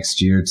back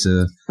next year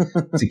to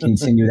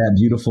continue that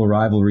beautiful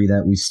rivalry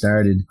that we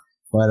started.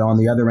 But on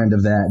the other end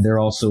of that, they're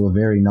also a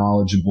very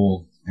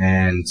knowledgeable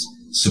and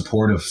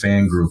supportive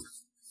fan group.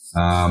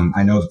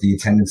 I know that the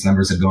attendance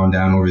numbers have gone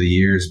down over the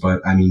years,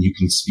 but I mean, you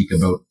can speak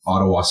about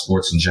Ottawa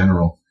sports in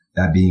general,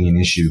 that being an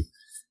issue.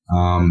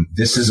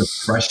 This is a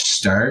fresh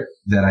start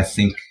that I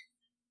think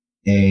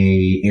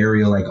a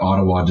area like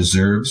Ottawa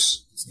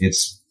deserves.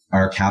 It's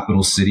our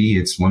capital city.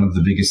 It's one of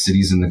the biggest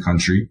cities in the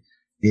country.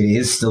 It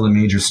is still a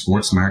major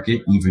sports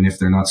market, even if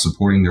they're not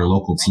supporting their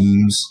local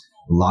teams.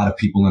 A lot of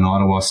people in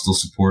Ottawa still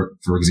support,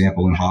 for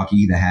example, in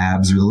hockey, the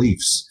Habs or the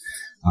Leafs.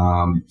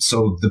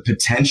 So the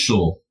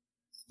potential,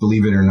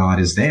 believe it or not,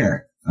 is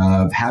there.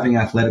 Having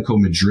Atletico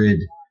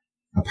Madrid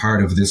a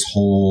part of this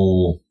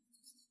whole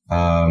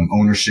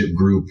ownership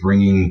group,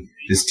 bringing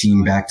this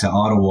team back to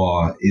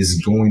Ottawa,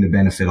 is going to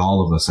benefit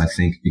all of us, I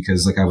think,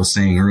 because like I was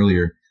saying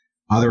earlier,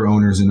 other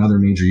owners in other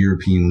major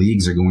European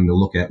leagues are going to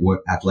look at what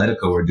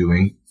Atletico are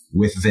doing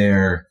with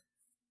their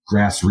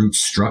grassroots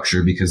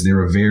structure, because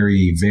they're a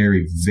very,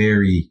 very,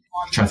 very,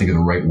 I'm trying to think of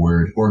the right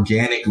word,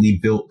 organically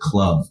built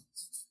club.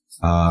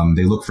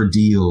 They look for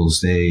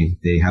deals. They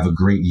have a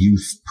great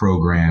youth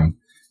program.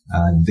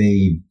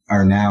 They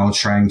are now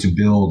trying to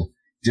build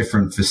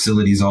different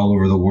facilities all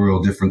over the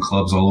world, different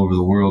clubs all over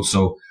the world.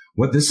 So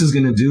what this is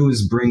going to do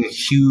is bring a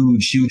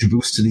huge, huge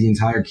boost to the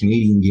entire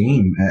Canadian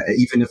game.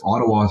 Even if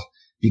Ottawa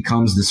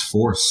becomes this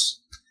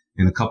force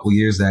in a couple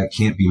years that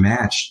can't be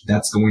matched,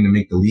 that's going to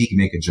make the league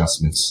make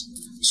adjustments.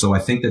 So I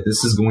think that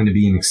this is going to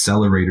be an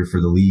accelerator for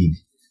the league,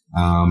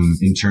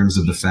 in terms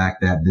of the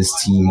fact that this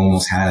team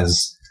almost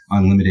has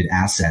unlimited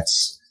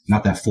assets.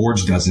 Not that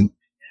Forge doesn't,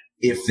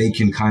 if they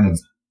can kind of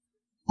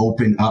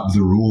open up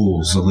the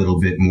rules a little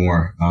bit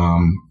more.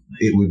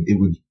 It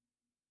would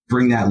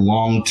bring that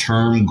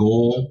long-term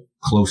goal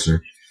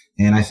closer.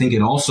 And I think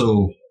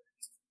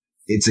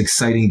it's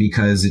exciting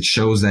because it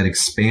shows that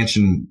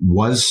expansion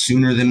was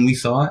sooner than we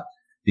thought,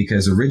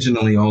 because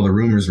originally all the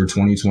rumors were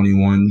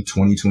 2021,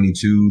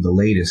 2022, the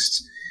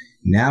latest.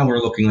 Now we're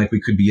looking like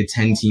we could be a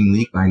 10-team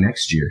league by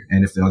next year.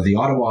 And if the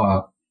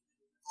Ottawa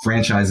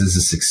franchise is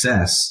a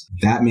success,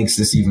 that makes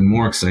this even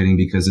more exciting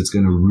because it's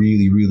going to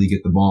really, really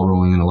get the ball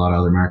rolling in a lot of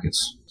other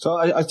markets. So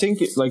I think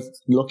like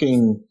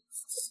looking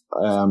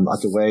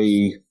at the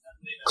way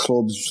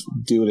clubs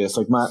do this,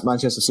 like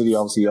Manchester City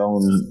obviously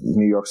own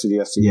New York City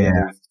FC.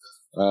 Yeah.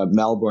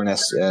 Melbourne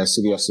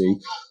City FC.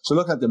 So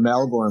look at the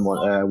Melbourne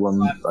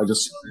one. I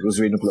just was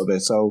reading up a little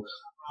bit. So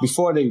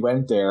before they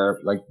went there,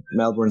 like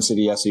Melbourne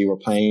City FC were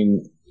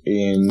playing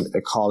in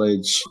a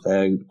college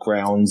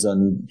grounds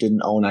and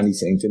didn't own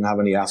anything, didn't have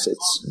any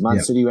assets. Man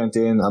City went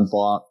in and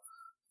bought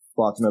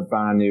them a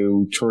brand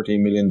new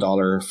 $13 million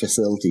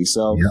facility.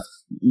 So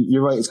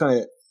you're right. It's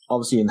going to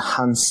obviously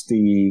enhance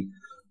the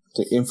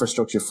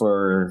infrastructure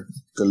for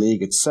the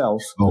league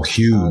itself. Oh,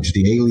 huge.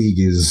 The A-League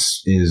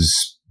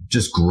is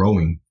just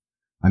growing.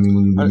 I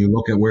mean, when you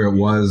look at where it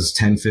was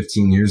 10,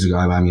 15 years ago,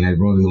 I mean, I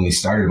really only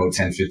started about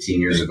 10, 15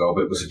 years ago,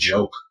 but it was a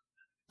joke.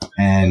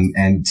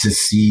 And to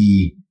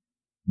see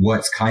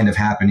what's kind of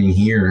happening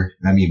here,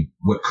 I mean,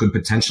 what could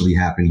potentially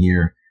happen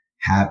here,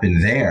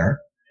 happen there,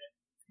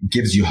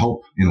 gives you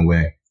hope in a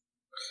way.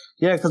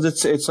 Yeah, because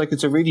it's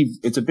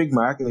a big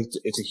market,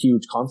 it's a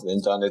huge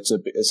continent, and it's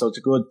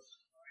a good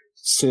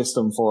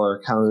system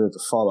for Canada to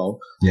follow.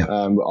 Yeah.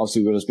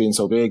 Obviously with us being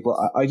so big, but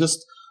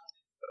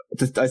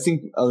I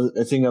think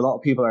a thing a lot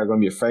of people are going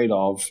to be afraid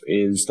of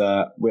is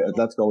that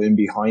let's go in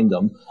behind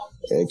them.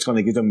 It's going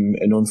to give them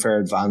an unfair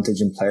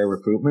advantage in player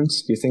recruitment.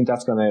 Do you think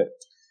that's going to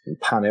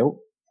pan out?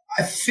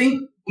 I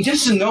think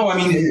yes and no. I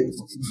mean,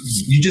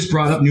 you just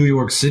brought up New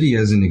York City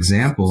as an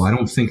example. I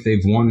don't think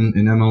they've won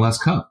an MLS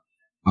Cup.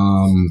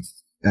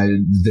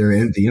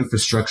 The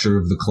infrastructure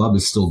of the club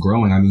is still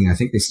growing. I mean, I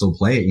think they still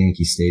play at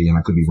Yankee Stadium.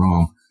 I could be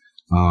wrong.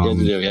 Yeah,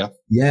 they do, yeah.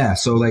 Yeah.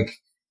 So like,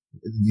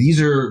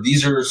 these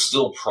are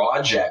still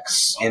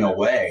projects in a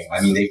way. I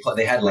mean,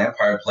 they had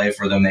Lampard play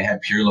for them. They had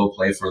Pirlo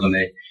play for them.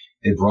 They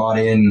brought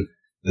in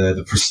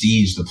the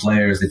prestige, the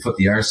players. They put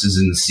the arses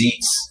in the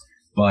seats,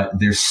 but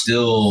there's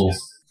still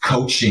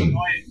coaching.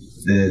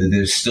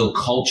 There's still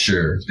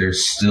culture.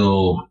 There's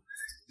still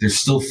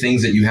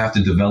things that you have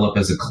to develop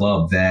as a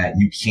club that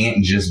you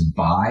can't just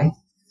buy.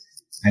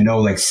 I know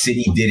like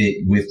City did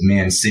it with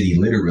Man City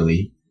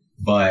literally,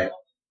 but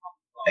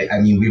I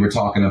mean, we were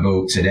talking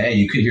about today,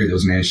 you could hear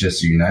those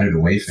Manchester United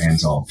away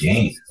fans all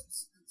game.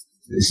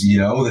 You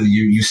know,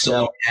 you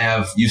still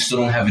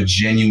don't have a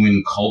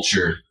genuine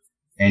culture,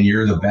 and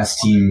you're the best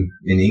team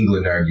in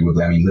England,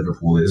 arguably. I mean,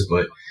 Liverpool is,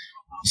 but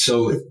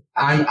so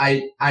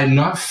I'm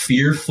not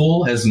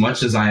fearful as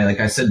much as like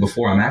I said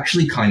before, I'm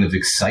actually kind of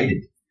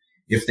excited.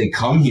 If they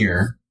come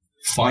here,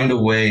 find a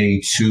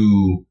way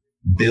to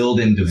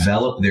build and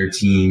develop their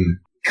team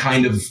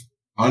kind of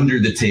under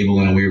the table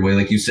in a weird way.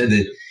 Like you said,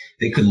 that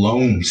they could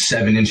loan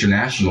 7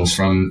 internationals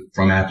from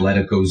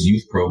Atletico's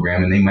youth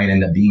program, and they might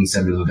end up being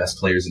 7 of the best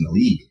players in the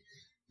league.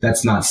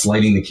 That's not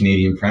slighting the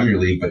Canadian Premier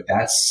League, but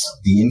that's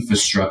the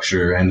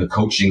infrastructure and the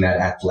coaching that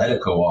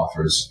Atletico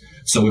offers.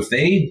 So if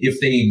they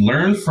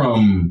learn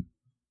from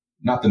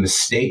not the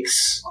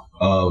mistakes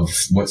of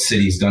what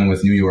City's done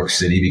with New York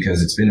City,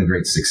 because it's been a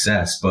great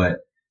success, but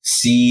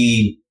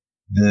see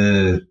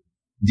where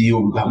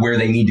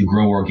they need to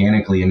grow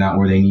organically and not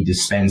where they need to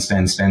spend.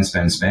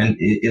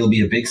 It'll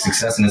be a big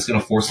success, and it's going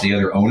to force the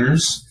other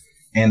owners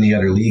and the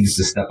other leagues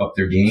to step up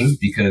their game,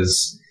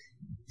 because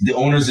the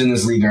owners in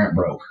this league aren't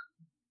broke.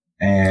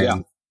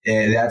 And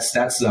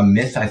that's a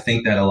myth I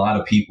think that a lot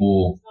of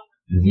people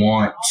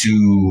want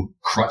to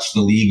crutch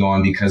the league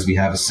on, because we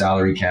have a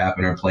salary cap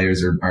and our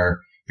players are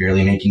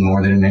barely making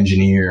more than an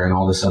engineer and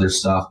all this other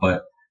stuff.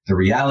 But the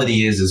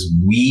reality is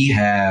we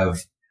have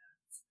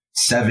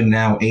 7,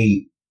 now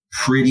 8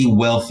 pretty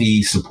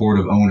wealthy,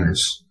 supportive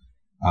owners,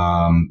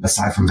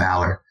 aside from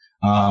Valor.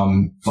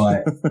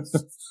 But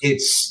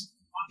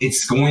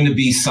it's going to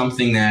be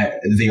something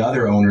that the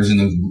other owners in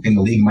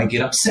the league might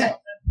get upset.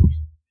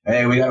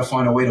 Hey, we got to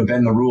find a way to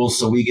bend the rules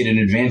so we get an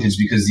advantage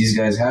because these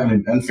guys have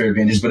an unfair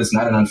advantage, but it's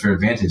not an unfair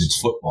advantage. It's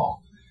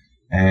football.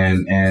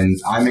 And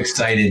I'm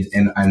excited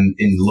and I'm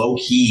in low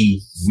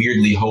key,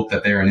 weirdly hope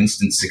that they're an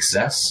instant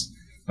success.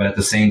 But at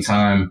the same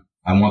time,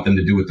 I want them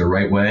to do it the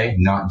right way,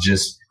 not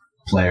just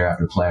player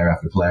after player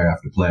after player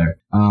after player.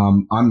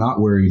 I'm not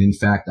worried. In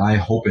fact, I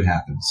hope it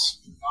happens.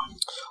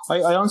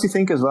 I honestly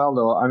think as well,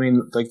 though, I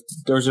mean, like,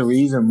 there's a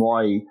reason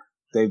why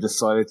they've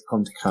decided to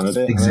come to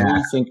Canada.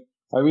 Exactly.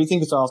 I really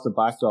think it's off the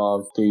back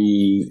of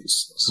the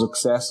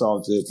success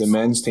of the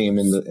men's team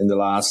in the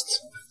last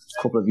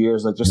couple of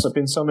years. Like, there's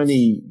been so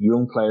many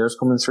young players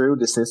coming through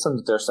the system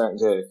that they're starting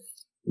to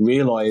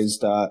realize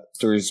that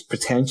there's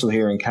potential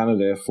here in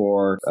Canada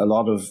for a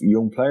lot of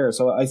young players.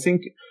 So I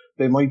think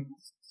they might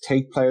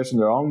take players from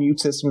their own youth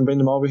system and bring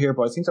them over here,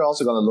 but I think they're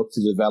also going to look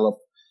to develop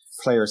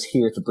players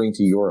here to bring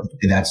to Europe.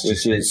 That's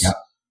just it, yeah.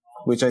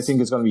 Which I think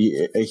is going to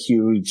be a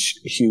huge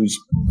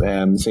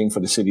thing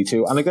for the city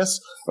too. And I guess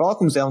it all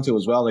comes down to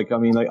as well, like, I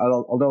mean, like,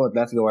 although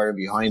Atletico are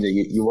behind it,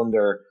 you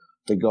wonder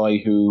the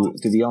guy who,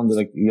 he owns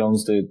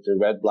the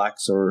Red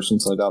Blacks or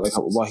something like that, like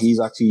what he's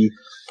actually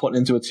putting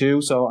into it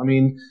too. So, I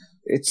mean,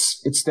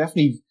 it's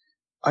definitely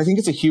I think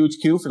it's a huge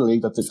coup for the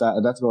league that's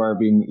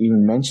already been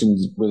even mentioned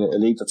with a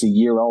league that's a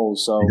year old.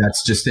 So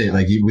that's just it.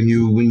 Like when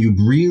you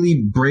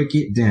really break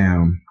it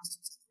down,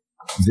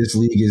 this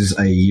league is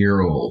a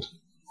year old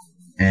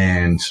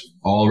and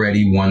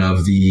already one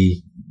of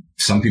the,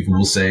 some people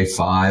will say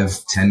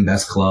 5-10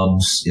 best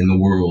clubs in the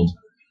world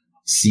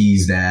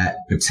sees that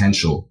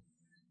potential.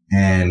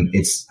 And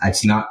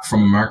it's not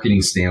from a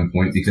marketing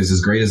standpoint, because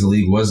as great as the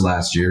league was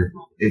last year,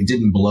 it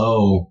didn't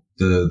blow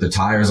the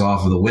tires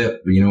off of the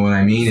whip. You know what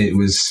I mean? It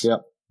was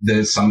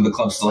some of the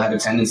clubs still had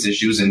attendance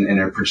issues and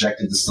are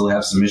projected to still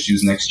have some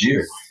issues next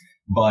year.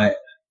 But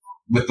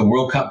with the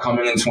World Cup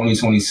coming in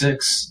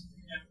 2026,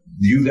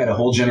 you've got a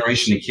whole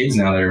generation of kids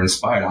now that are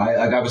inspired.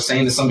 Like I was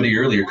saying to somebody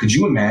earlier, could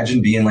you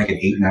imagine being like an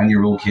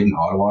 8-9-year-old kid in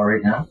Ottawa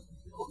right now?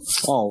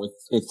 Oh,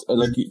 it's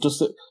like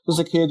just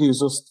a kid who's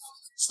just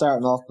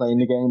starting off playing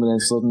the game, and then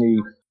suddenly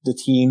the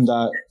team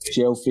that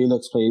Joe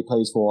Felix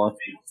plays for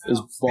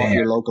is bought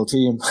your local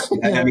team.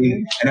 And I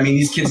mean,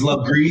 these kids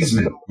love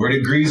Griezmann. Where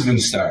did Griezmann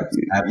start?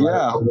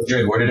 Atletico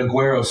Madrid. Where did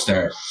Aguero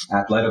start?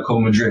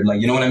 Atletico Madrid. Like,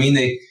 you know what I mean?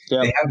 They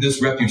have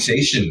this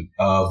reputation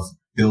of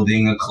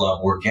building a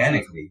club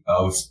organically,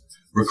 of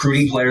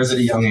recruiting players at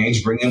a young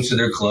age, bringing them to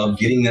their club,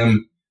 getting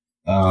them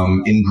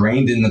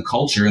ingrained in the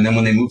culture, and then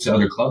when they move to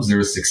other clubs, they're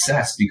a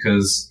success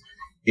because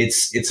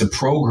it's a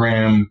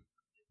program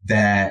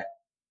that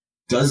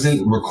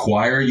doesn't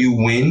require you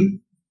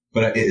win,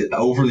 but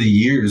over the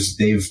years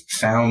they've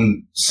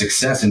found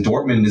success, and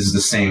Dortmund is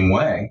the same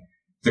way.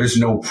 There's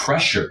no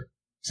pressure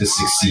to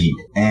succeed,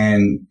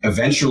 and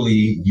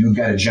eventually you've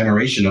got a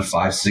generation of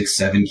 5, 6,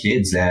 7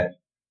 kids that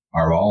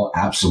are all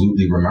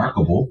absolutely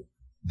remarkable.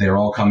 They're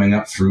all coming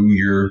up through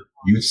your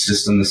youth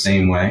system the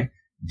same way.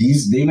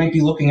 They might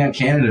be looking at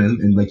Canada,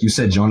 and like you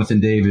said,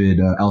 Jonathan David,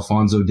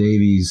 Alphonso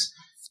Davies,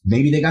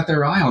 maybe they got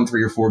their eye on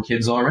 3 or 4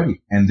 kids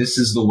already. And this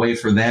is the way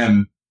for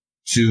them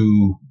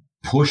to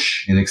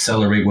push and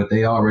accelerate what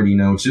they already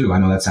know too. I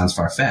know that sounds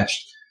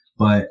far-fetched,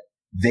 but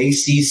they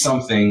see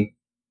something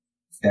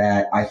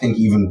that I think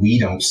even we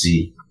don't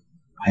see.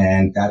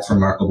 And that's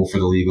remarkable for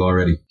the league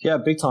already. Yeah,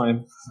 big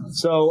time.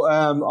 So,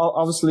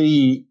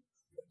 obviously,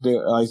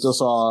 I just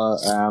saw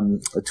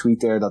a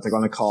tweet there that they're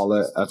going to call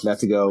it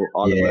Atletico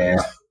Ottawa.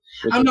 Yeah.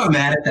 I'm not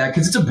mad at that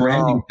because it's a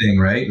branding thing,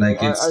 right?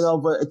 Like I know,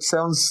 but it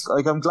sounds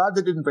like I'm glad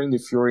they didn't bring the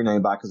Fury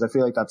name back because I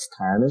feel like that's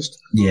tarnished.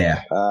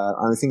 Yeah.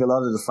 And I think a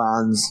lot of the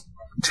fans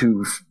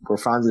who were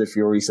fans of the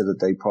Fury said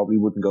that they probably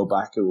wouldn't go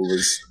back if it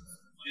was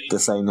the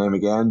same name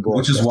again. But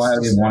which is why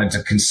they wanted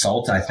to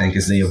consult, I think,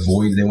 is they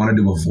wanted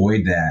to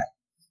avoid that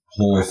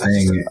whole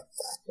thing.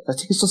 I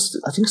think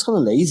it's kind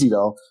of lazy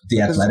though. The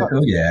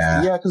Atletico,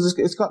 yeah, because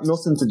it's got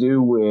nothing to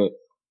do with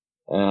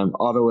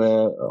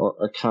Ottawa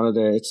or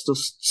Canada. It's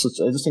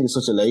just I just think it's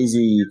such a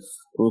lazy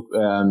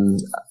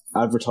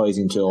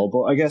advertising tool.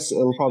 But I guess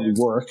it'll probably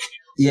work.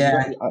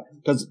 Yeah,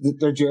 because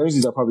their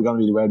jerseys are probably going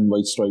to be the red and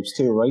white stripes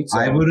too, right? So,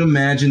 I would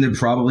imagine they're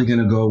probably going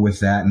to go with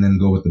that and then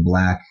go with the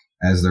black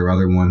as their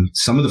other one.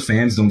 Some of the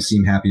fans don't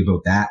seem happy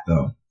about that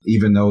though.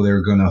 Even though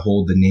they're going to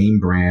hold the name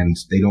brand,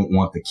 they don't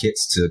want the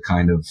kits to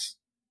kind of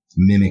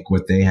mimic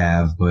what they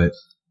have, but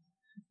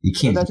you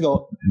can't. Let's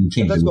go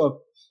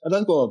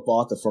and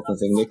bought the fucking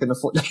thing. They can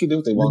do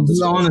what they want.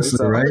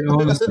 Honestly, right?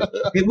 Honestly,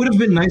 it would have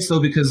been nice though,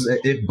 because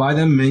by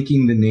them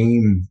making the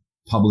name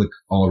public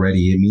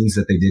already, it means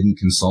that they didn't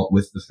consult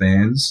with the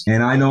fans.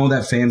 And I know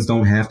that fans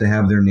don't have to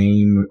have their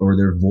name or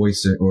their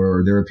voice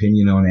or their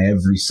opinion on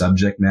every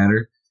subject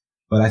matter,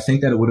 but I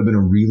think that it would have been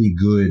a really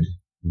good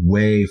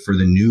way for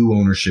the new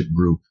ownership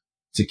group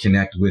to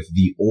connect with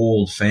the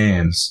old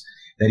fans,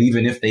 that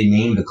even if they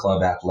named the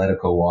club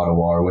Atletico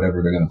Ottawa or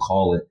whatever they're going to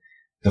call it,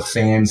 the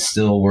fans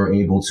still were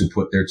able to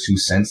put their 2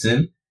 cents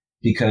in,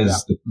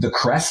 because the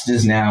crest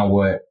is now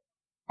what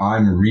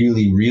I'm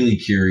really, really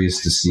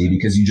curious to see,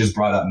 because you just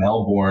brought up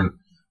Melbourne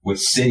with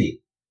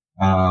City,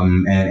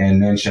 and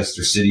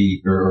Manchester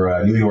City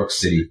or New York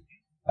City,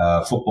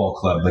 football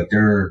club. Like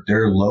their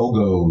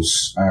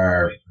logos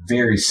are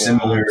very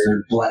similar.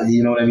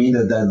 You know what I mean?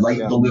 The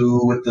light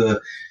blue with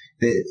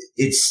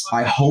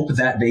I hope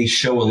that they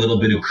show a little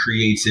bit of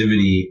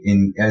creativity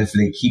in, if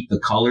they keep the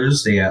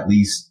colors, they at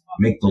least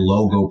make the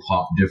logo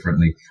pop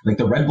differently. Like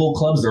the Red Bull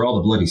clubs, they're all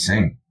the bloody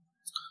same.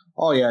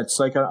 Oh yeah, it's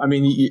like, I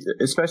mean,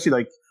 especially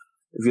like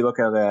if you look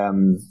at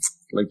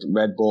like the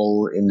Red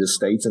Bull in the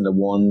States and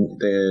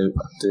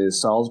the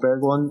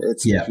Salzburg one,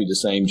 it's literally the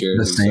same jersey.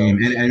 The same.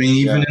 So, and I mean,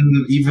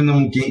 even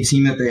the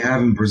team that they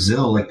have in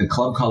Brazil, like the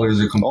club colors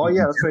are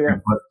completely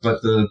different,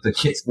 but the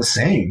kit's the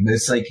same.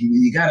 It's like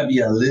you got to be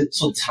a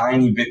little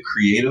tiny bit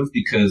creative,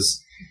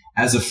 because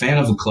as a fan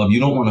of a club, you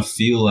don't want to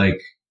feel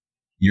like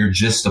you're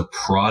just a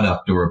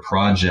product or a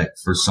project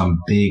for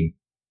some big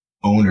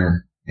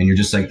owner and you're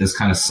just like this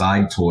kind of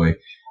side toy.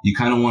 You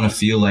kind of want to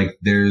feel like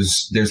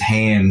there's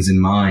hands and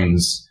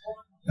minds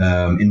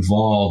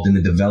involved in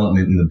the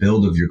development and the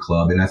build of your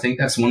club. And I think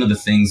that's one of the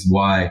things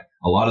why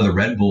a lot of the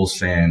Red Bulls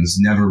fans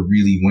never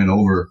really went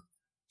over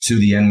to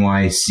the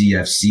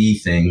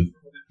NYCFC thing,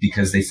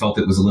 because they felt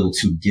it was a little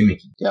too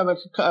gimmicky. Yeah, but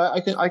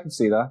I can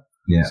see that.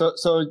 Yeah. So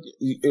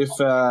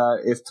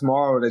if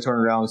tomorrow they turn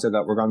around and said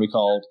that we're going to be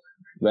called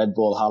Red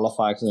Bull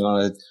Halifax and they're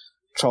going to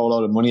throw a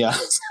load of money at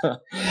us,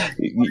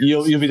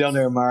 you'll be down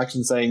there in March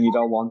and saying you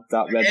don't want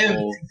that Red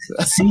Bull.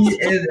 See,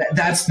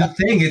 that's the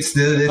thing. It's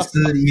the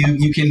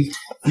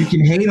you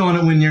can hate on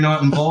it when you're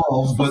not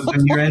involved, but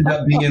when you end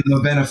up being the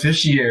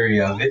beneficiary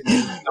of it,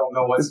 you don't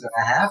know what's going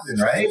to happen,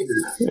 right?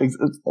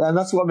 And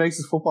that's what makes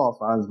us football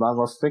fans, man.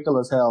 We're fickle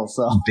as hell.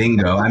 So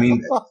bingo. I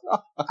mean,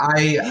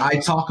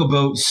 I talk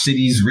about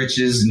City's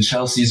riches and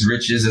Chelsea's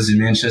riches as a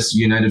Manchester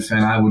United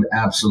fan. I would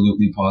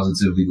absolutely,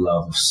 positively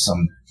love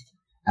some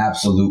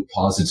absolute,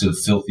 positive,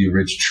 filthy,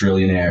 rich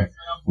trillionaire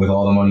with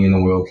all the money in the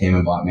world came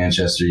and bought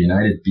Manchester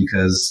United,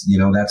 because, you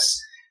know,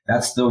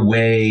 that's the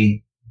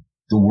way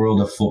the world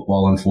of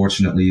football,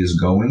 unfortunately, is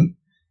going.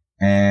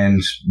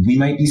 And we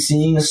might be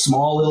seeing a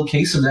small little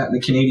case of that in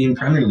the Canadian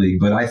Premier League,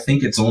 but I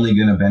think it's only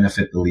going to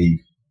benefit the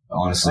league.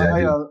 Honestly,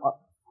 I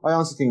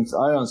honestly think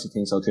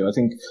so too. I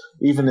think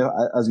even if,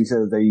 as we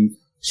said, they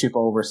ship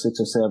over 6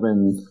 or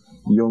 7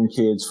 young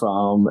kids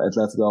from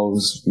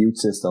Atletico's youth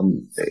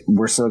system,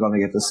 we're still going to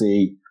get to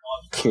see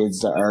kids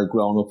that are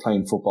grown up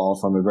playing football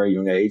from a very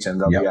young age, and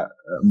they'll be at a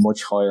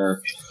much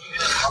higher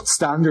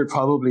standard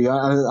probably.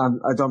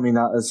 I don't mean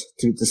that as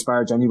to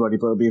disparage anybody,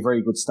 but it'll be a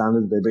very good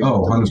standard they bring,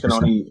 which can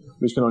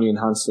only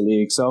enhance the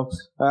league. So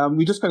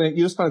you just kind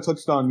of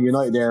touched on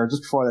United there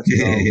just before I let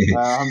you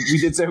go. We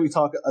did say we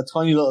talk a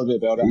tiny little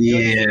bit about it.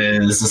 Yeah,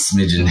 this is a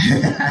smidgen.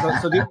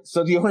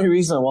 so the only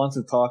reason I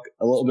wanted to talk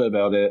a little bit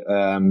about it,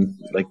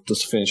 like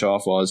just to finish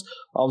off, was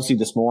obviously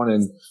this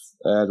morning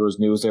there was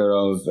news there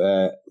of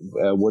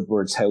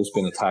Woodward's house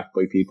being attacked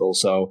by people.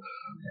 So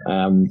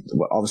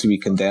obviously we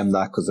condemn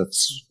that because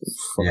it's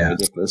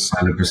ridiculous.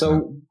 100%.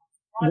 So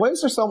why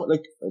is there so much,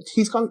 like,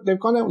 they've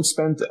gone out and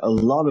spent a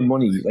lot of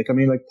money. Like, I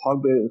mean, like,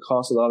 Pogba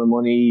cost a lot of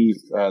money,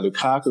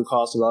 Lukaku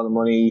cost a lot of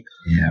money.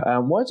 Yeah.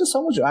 Why is there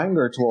so much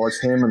anger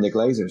towards him and the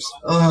Glazers?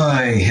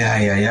 I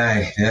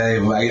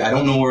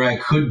don't know where I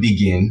could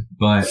begin,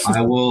 but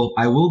I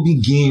will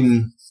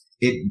begin.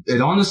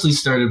 It honestly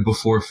started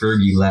before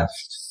Fergie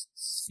left.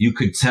 You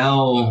could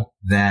tell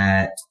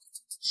that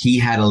he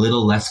had a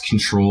little less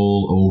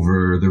control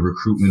over the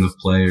recruitment of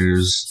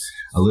players,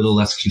 a little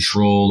less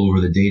control over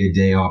the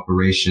day-to-day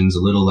operations, a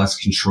little less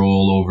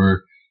control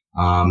over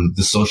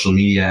the social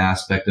media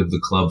aspect of the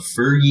club.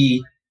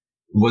 Fergie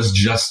was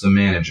just a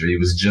manager. He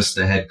was just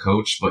the head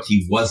coach, but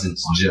he wasn't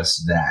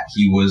just that.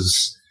 He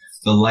was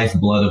the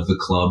lifeblood of the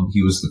club.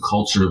 He was the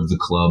culture of the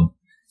club,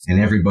 and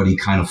everybody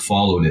kind of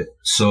followed it.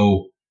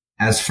 So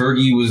as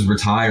Fergie was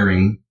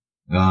retiring,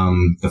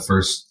 the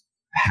first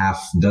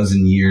half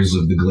dozen years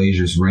of the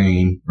Glazers'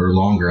 reign, or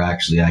longer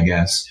actually, I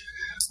guess.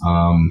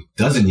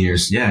 Dozen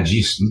years. Yeah,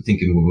 geez, I'm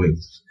thinking,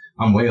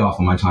 I'm way off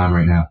on my time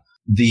right now.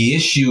 The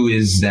issue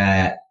is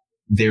that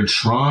they're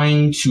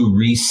trying to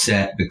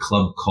reset the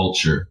club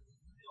culture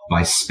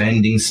by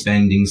spending.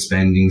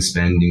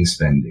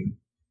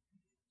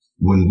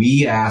 When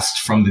we asked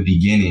from the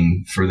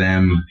beginning for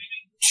them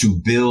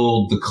to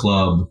build the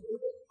club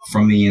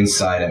from the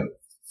inside out,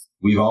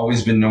 we've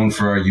always been known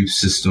for our youth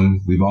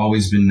system. We've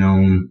always been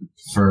known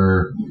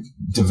for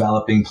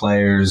developing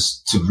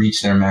players to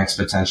reach their max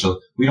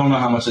potential. We don't know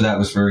how much of that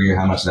was Fergie or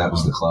how much of that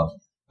was the club.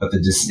 But the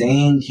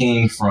disdain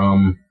came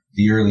from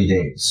the early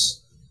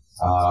days.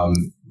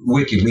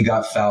 Wicked, we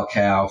got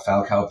Falcao.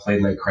 Falcao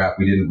played like crap.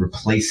 We didn't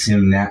replace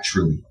him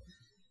naturally.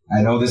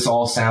 I know this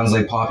all sounds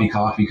like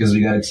poppycock because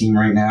we got a team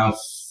right now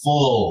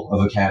full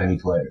of academy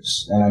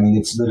players. And I mean,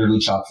 it's literally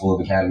chock full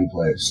of academy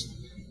players.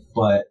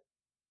 But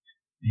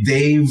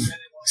they've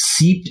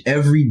seeped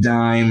every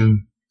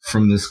dime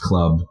from this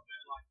club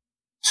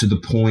to the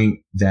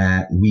point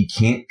that we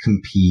can't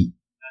compete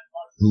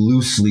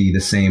loosely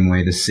the same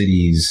way the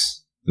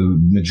Cities, the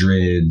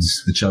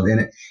Madrids, the Chelsea.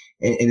 And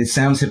it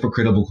sounds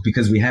hypocritical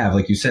because we have,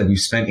 like you said, we've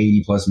spent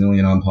 80 plus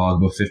million on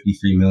Pogba,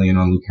 53 million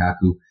on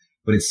Lukaku.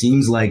 But it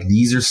seems like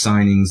these are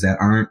signings that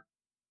aren't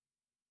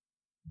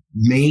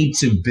made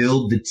to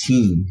build the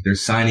team. They're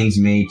signings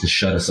made to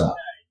shut us up.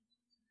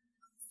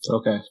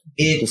 Okay.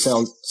 To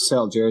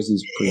sell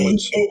jerseys, pretty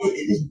much.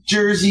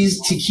 Jerseys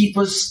to keep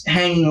us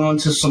hanging on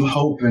to some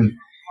hope. And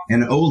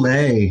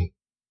Ole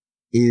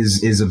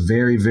is a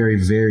very, very,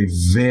 very,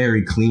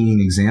 very clean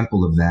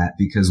example of that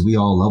because we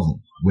all love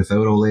him.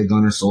 Without Ole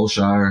Gunnar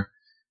Solskjaer,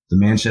 the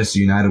Manchester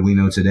United we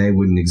know today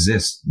wouldn't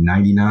exist.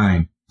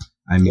 99.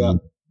 I mean,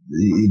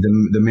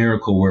 the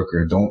miracle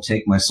worker. Don't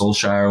take my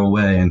Solskjaer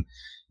away. And,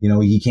 you know,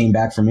 he came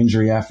back from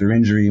injury after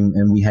injury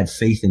and we had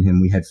faith in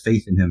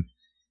him.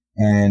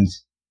 And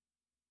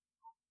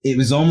it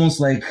was almost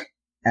like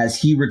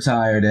as he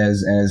retired,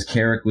 as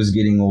Carrick was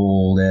getting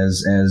old,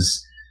 as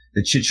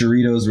the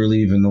Chicharitos were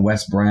leaving, the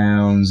West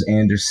Browns,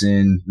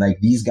 Anderson, like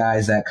these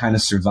guys that kind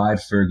of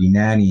survived Fergie,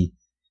 Nani,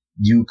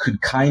 you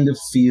could kind of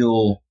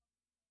feel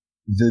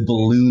the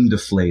balloon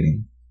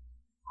deflating.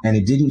 And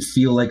it didn't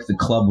feel like the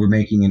club were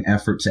making an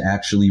effort to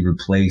actually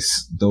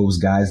replace those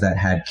guys that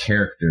had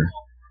character.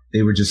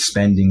 They were just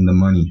spending the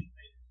money.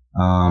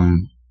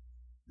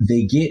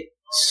 They get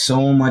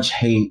so much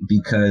hate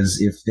because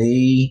if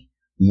they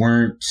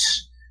weren't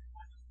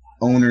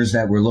owners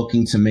that were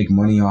looking to make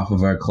money off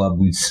of our club,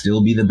 we'd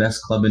still be the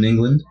best club in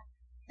England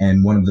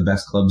and one of the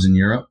best clubs in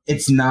Europe.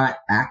 It's not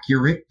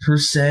accurate per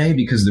se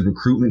because the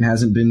recruitment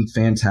hasn't been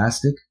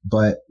fantastic,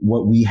 but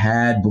what we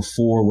had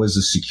before was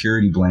a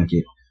security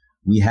blanket.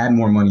 We had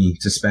more money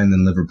to spend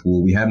than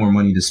Liverpool. We had more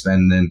money to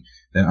spend than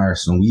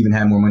Arsenal. We even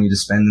had more money to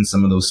spend than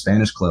some of those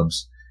Spanish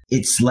clubs.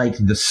 It's like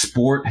the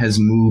sport has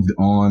moved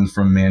on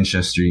from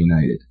Manchester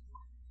United,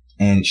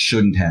 and it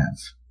shouldn't have.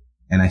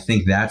 And I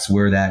think that's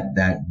where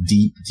that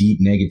deep, deep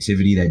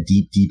negativity, that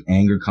deep, deep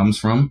anger comes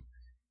from,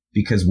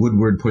 because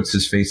Woodward puts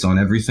his face on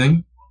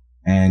everything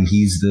and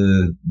he's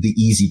the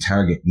easy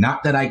target.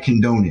 Not that I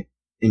condone it.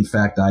 In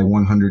fact, I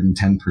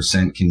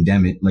 110%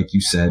 condemn it, like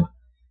you said.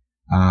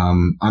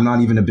 I'm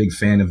not even a big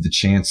fan of the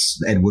chance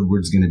Ed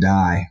Woodward's going to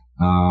die.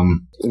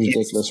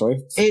 Ridiculous, right?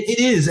 It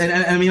is. And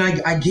I mean,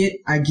 I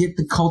get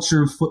the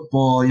culture of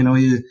football. You know,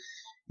 you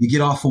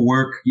get off of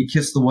work, you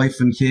kiss the wife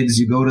and kids,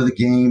 you go to the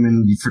game,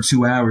 and for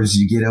 2 hours,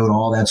 you get out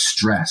all that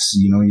stress.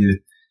 You know,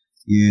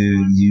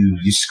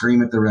 you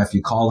scream at the ref,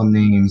 you call them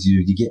names,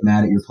 you get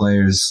mad at your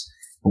players.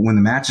 But when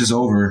the match is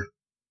over,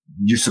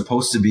 you're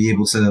supposed to be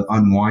able to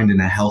unwind in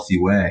a healthy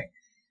way.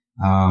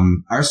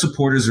 Our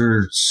supporters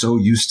are so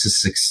used to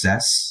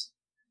success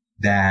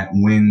that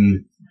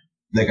when,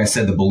 like I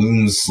said, the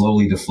balloon was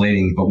slowly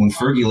deflating, but when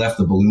Fergie left,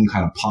 the balloon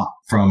kind of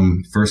popped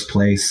from first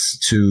place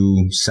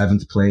to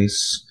 7th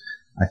place.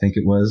 I think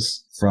it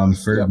was from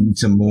Fergie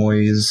to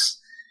Moyes.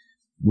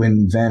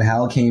 When Van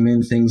Gaal came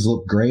in, things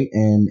looked great.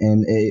 And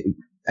it,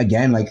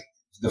 again, like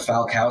the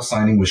Falcao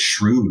signing was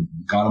shrewd.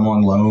 Got him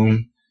on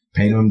loan,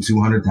 paid him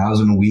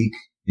 $200,000 a week.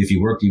 If he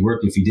worked, he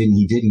worked. If he didn't,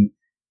 he didn't.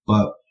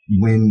 But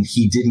when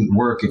he didn't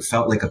work, it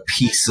felt like a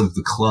piece of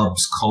the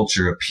club's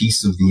culture, a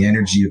piece of the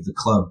energy of the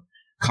club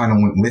kind of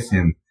went with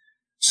him.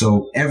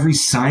 So every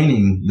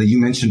signing that you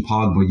mentioned,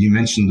 Pogba, you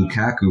mentioned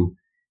Lukaku,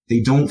 they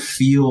don't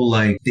feel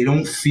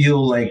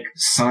like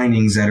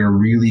signings that are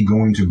really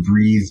going to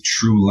breathe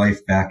true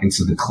life back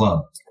into the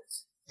club.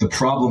 The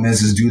problem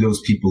is do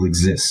those people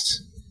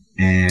exist?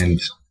 And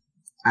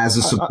as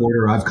a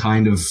supporter, I've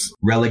kind of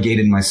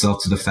relegated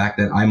myself to the fact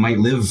that I might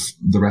live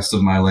the rest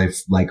of my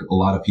life like a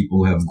lot of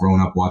people have grown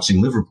up watching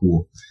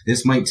Liverpool.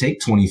 This might take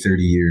 20,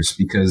 30 years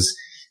because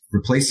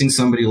replacing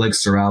somebody like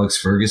Sir Alex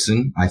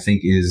Ferguson, I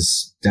think,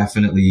 is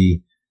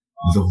definitely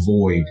the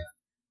void.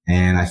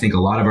 And I think a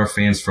lot of our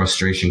fans'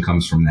 frustration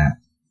comes from that.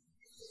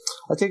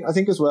 I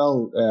think as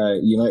well,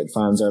 United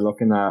fans are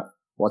looking at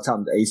what's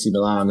happened to AC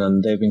Milan,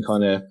 and they've been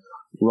kind of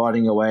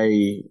rotting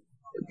away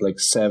like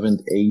 7th,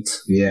 8th,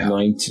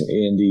 9th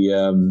in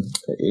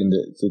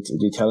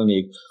the Italian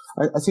league.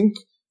 I think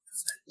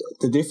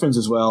the difference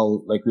as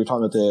well, like we were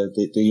talking about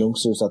the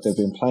youngsters that they've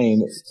been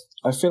playing,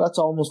 I feel that's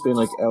almost been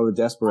like out of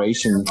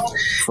desperation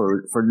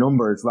for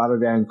numbers rather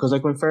than, because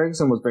like when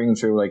Ferguson was bringing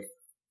through like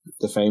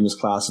the famous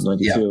class of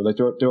 92, like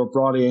they were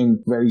brought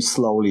in very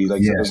slowly,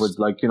 like so they would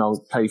like, you know,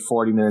 play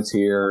 40 minutes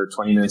here,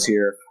 20 minutes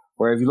here.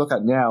 Where if you look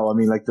at now, I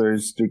mean, like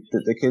there's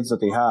the kids that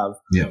they have,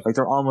 like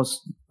they're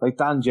almost like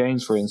Dan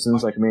James, for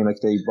instance. Like I mean, like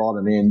they brought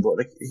him in, but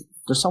like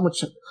there's so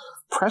much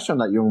pressure on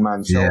that young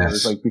man's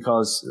shoulders, like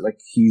because like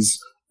he's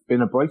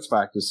been a bright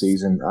spark this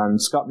season,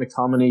 and Scott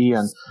McTominay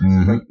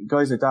and like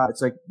guys like that.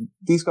 It's like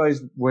these guys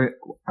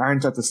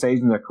aren't at the stage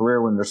in their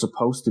career when they're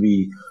supposed to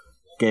be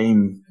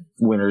game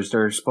winners.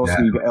 They're supposed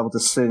to be able to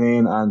sit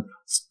in and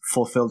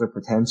fulfill their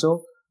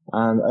potential,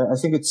 and I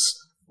think it's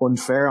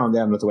unfair on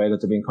them with the way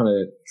that they're being kind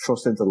of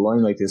thrust into the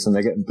line like this, and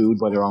they're getting booed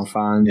by their own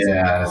fans.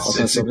 Yeah,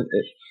 it's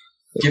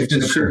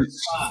gifted a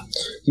curse.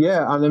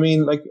 Yeah, and I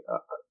mean, like,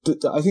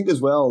 I think as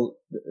well,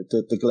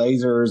 the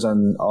Glazers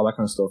and all that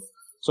kind of stuff.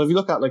 So if you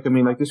look at, like, I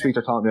mean, like this week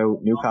they're talking about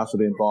Newcastle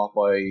being bought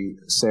by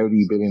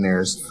Saudi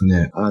billionaires,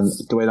 and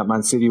the way that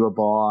Man City were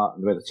bought,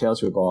 and the way that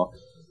Chelsea were bought.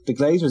 The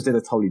Glazers did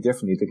it totally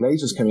differently. The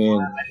Glazers came in,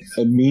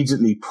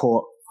 immediately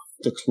put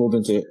the club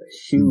into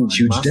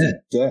huge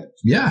debt.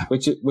 Yeah.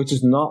 Which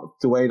is not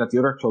the way that the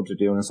other clubs are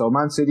doing. And so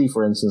Man City,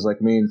 for instance, like,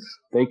 I mean,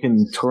 they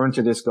can turn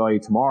to this guy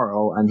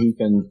tomorrow and he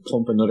can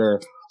pump another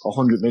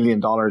 $100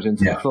 million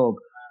into the club.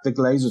 The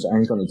Glazers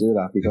aren't going to do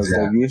that because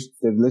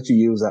they've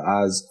literally used it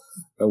as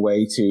a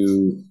way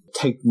to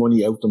take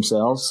money out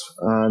themselves.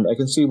 And I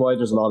can see why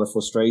there's a lot of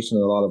frustration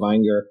and a lot of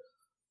anger.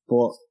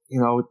 But,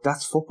 you know,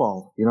 that's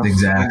football, you know?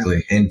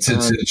 Exactly. And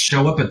to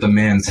show up at the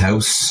man's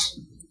house.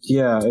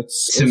 Yeah,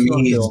 it's to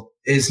me,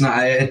 it's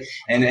not,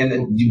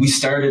 and we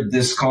started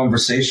this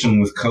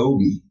conversation with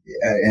Kobe,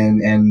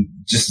 and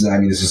just, I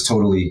mean, this is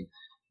totally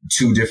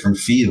two different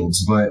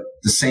fields, but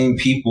the same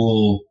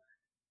people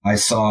I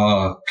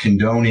saw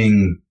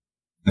condoning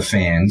the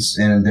fans,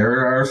 and there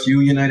are a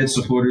few United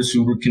supporters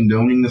who were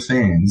condoning the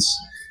fans,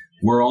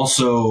 were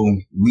also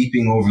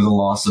weeping over the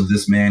loss of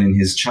this man and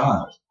his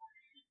child.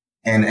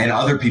 And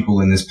other people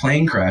in this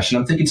plane crash. And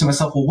I'm thinking to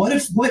myself, well, what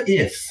if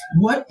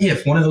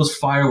one of those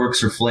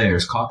fireworks or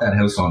flares caught that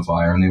house on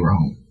fire and they were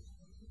home?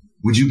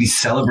 Would you be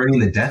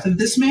celebrating the death of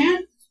this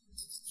man?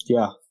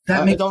 Yeah.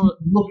 That makes it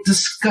look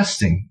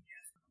disgusting.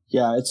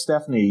 Yeah, it's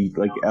definitely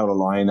like out of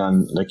line.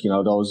 And like, you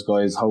know, those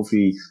guys,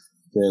 hopefully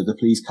the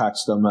police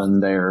catch them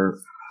and they're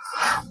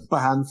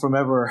banned from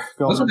ever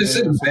going. That's what they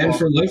said. Banned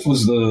for life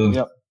was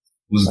the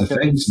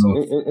thing.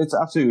 So. It's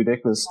absolutely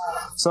ridiculous.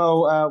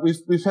 So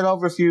we've hit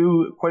over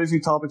quite a few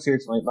topics here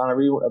tonight, man. I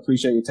really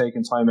appreciate you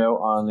taking time out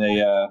on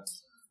a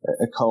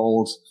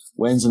cold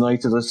Wednesday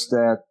night to just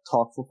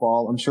talk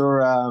football. I'm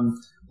sure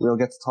we'll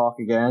get to talk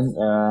again.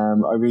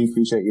 I really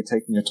appreciate you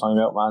taking your time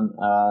out, man,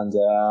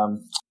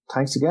 and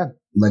thanks again.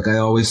 Like I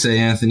always say,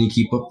 Anthony,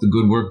 keep up the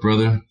good work,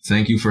 brother.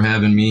 Thank you for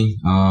having me.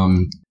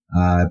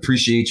 I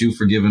appreciate you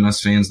for giving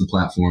us fans the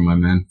platform, my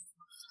man.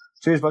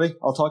 Cheers, buddy.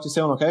 I'll talk to you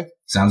soon, okay?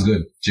 Sounds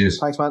good. Cheers.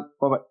 Thanks, man.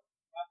 Bye-bye.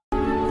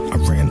 I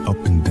ran up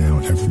and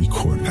down every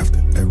court after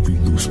every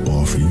loose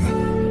ball for you.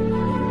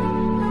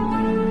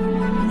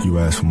 You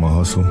asked for my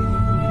hustle.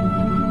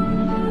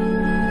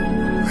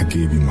 I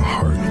gave you my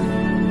heart.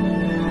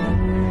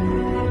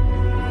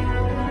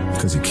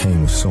 Because it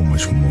came with so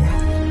much more.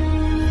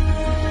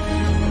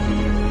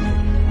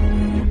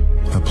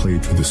 I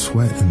played through the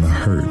sweat and the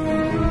hurt.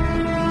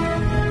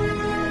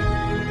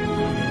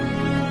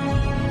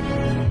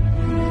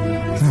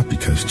 Not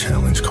because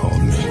Challenge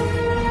called me,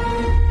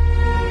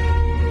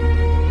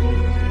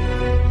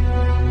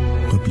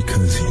 but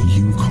because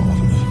you called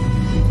me.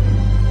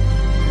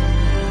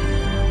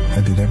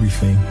 I did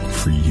everything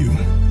for you.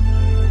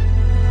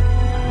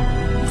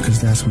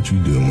 Because that's what you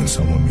do when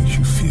someone makes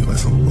you feel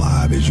as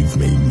alive as you've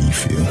made me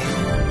feel.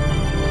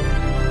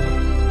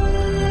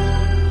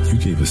 You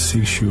gave a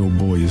 6-year-old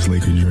boy his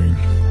Laker dream,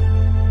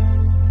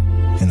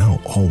 and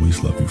I'll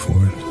always love you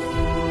for it.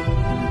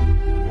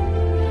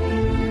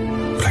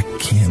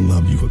 Can't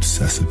love you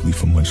obsessively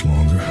for much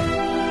longer.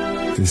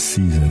 This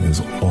season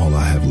is all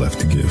I have left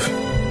to give.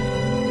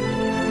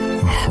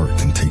 My heart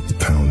can take the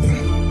pounding.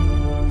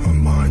 My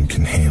mind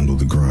can handle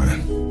the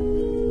grind.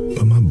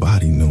 But my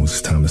body knows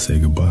it's time to say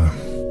goodbye.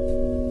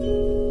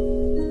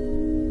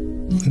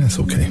 And that's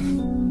okay.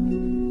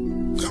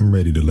 I'm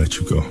ready to let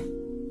you go.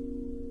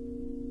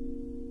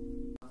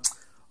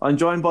 I'm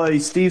joined by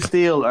Steve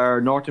Steele,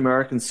 our North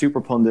American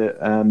super pundit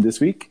this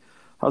week.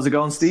 How's it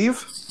going,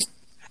 Steve?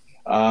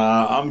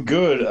 I'm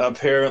good.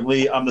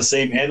 Apparently, I'm the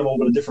same animal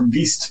but a different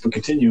beast. But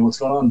continue. What's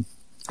going on?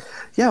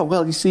 Yeah,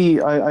 well, you see,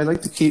 I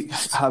like to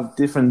have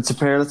different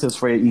superlatives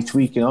for you each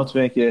week, to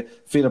make you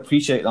feel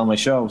appreciated on my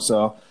show.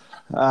 So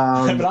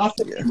I've been off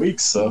for a few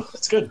weeks, so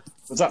it's good.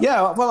 What's up?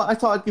 Yeah, well, I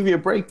thought I'd give you a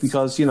break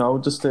because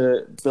just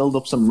to build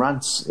up some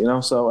rants,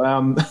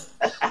 So,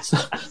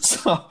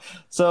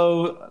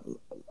 so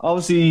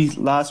obviously,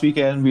 last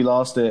weekend we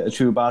lost a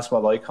true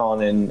basketball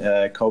icon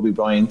in Kobe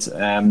Bryant.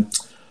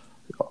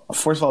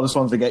 First of all, I just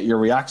wanted to get your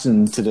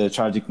reaction to the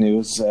tragic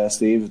news,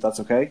 Steve, if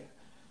that's okay.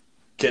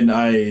 Do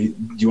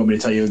you want me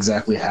to tell you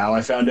exactly how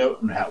I found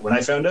out and when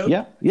I found out?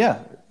 Yeah.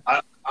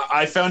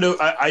 I found out,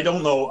 I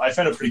don't know, I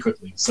found out pretty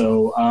quickly.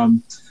 So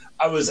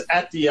I was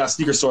at the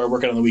sneaker store I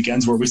work at on the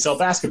weekends where we sell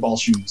basketball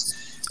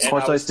shoes.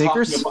 Courtside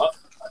sneakers?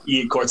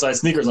 Courtside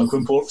sneakers on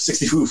Quinpool,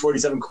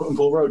 6247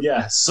 Quinpool Road,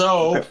 yeah.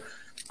 So okay.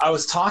 I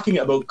was talking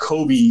about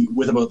Kobe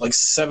with about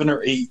 7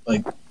 or 8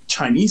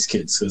 Chinese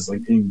kids, because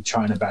in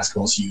China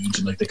basketball's huge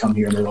and they come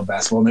here and they love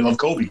basketball and they love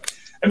Kobe.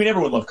 I mean,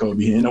 everyone loved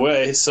Kobe in a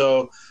way.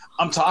 So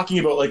I'm talking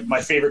about my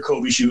favorite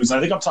Kobe shoes, and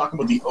I think I'm talking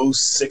about the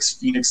 06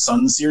 Phoenix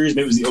Suns series,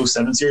 maybe it was the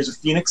 07 series of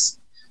Phoenix,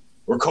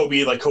 where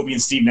Kobe and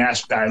Steve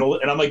Nash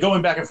battled, and I'm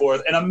going back and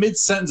forth, and I'm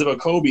mid-sentence about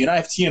Kobe, and I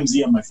have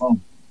TMZ on my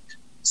phone.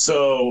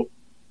 So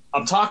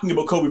I'm talking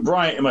about Kobe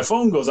Bryant, and my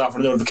phone goes off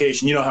on a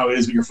notification. You know how it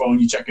is with your phone,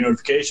 you check your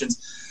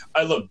notifications.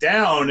 I look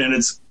down, and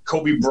it's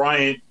Kobe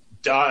Bryant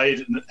died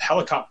in a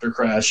helicopter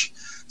crash.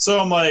 So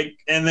I'm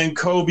and then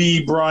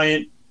Kobe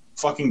Bryant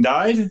fucking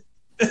died?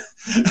 And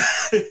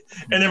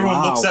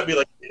everyone looks at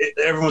me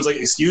everyone's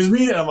excuse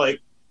me? And I'm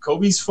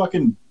Kobe's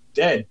fucking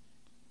dead.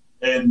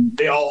 And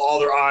they all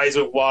their eyes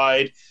went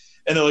wide.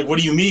 And they're what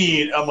do you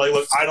mean? I'm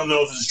look, I don't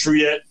know if this is true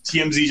yet.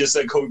 TMZ just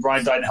said Kobe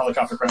Bryant died in a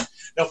helicopter crash.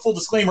 Now, full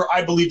disclaimer,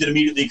 I believed it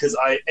immediately because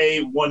I,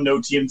 know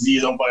TMZ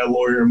is owned by a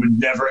lawyer and would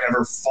never,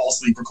 ever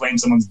falsely proclaim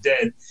someone's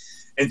dead.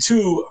 And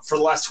 2, for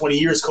the last 20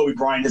 years, Kobe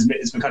Bryant has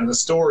been kind of a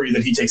story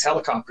that he takes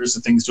helicopters to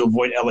things to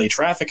avoid LA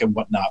traffic and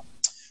whatnot.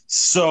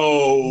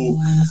 So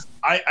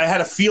I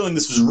had a feeling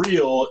this was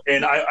real,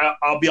 and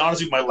I'll be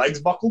honest with you, my legs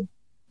buckled.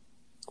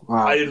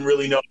 Wow. I didn't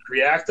really know how to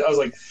react. I was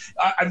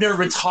I've never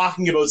been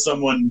talking about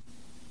someone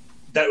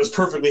that was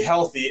perfectly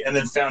healthy and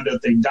then found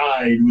out they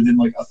died within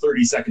a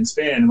 30-second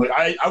span. And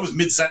I was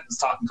mid-sentence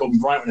talking Kobe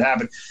Bryant when it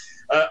happened.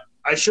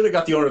 I should have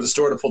got the owner of the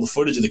store to pull the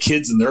footage of the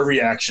kids and their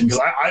reaction, because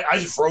I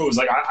just froze.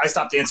 I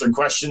stopped answering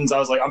questions. I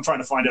was I'm trying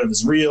to find out if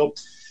it's real.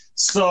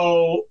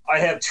 So I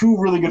have 2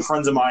 really good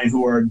friends of mine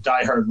who are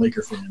diehard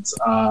Laker fans.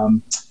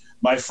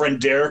 My friend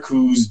Derek,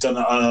 who's done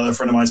another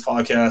friend of mine's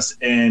podcast,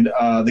 and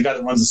the guy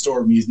that runs the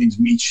store with me, his name's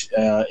Meech,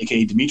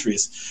 a.k.a.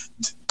 Demetrius.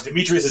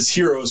 Demetrius'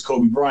 hero is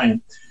Kobe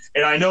Bryant.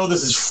 And I know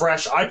this is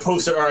fresh. I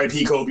posted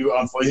RIP Kobe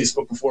on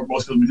Facebook before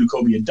most people knew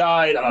Kobe had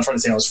died. I'm not trying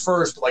to say I was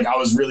first, but I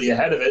was really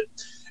ahead of it.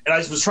 And I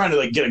just was trying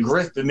to get a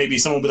grip, and maybe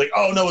someone would be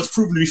oh no, it's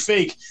proven to be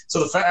fake. So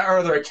the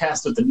farther I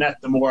cast with the net,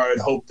 the more I would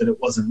hope that it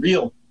wasn't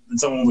real, and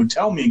someone would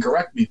tell me and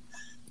correct me.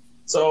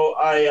 So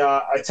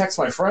I text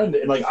my friend,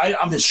 and like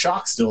I'm in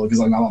shock still because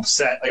like I'm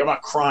upset. Like I'm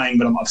not crying,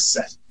 but I'm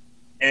upset.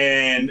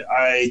 And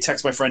I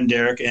text my friend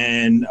Derek,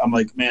 and I'm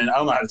like, man, I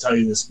don't know how to tell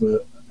you this,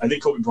 but I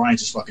think Kobe Bryant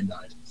just fucking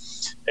died.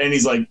 And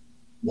he's like,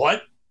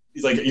 what?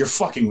 He's like, you're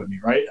fucking with me,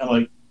 right? I'm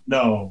like,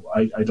 no,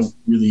 I don't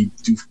really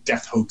do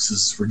death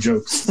hoaxes for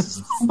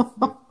jokes.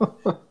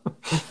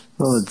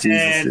 Oh,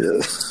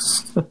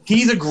 Jesus. And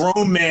he's a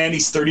grown man.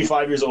 He's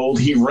 35 years old.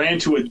 He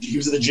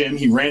was at the gym.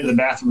 He ran to the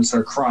bathroom and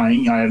started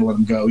crying. I had to let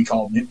him go. He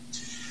called me.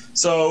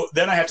 So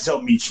then I have to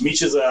tell Meech.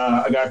 Meech is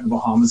a guy from the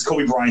Bahamas.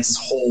 Kobe Bryant's his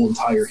whole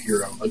entire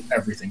hero, like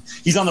everything.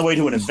 He's on the way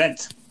to an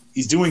event.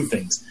 He's doing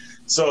things.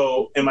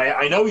 So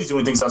I know he's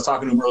doing things. I was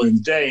talking to him earlier in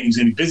the day, and he's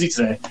going to be busy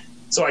today.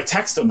 So I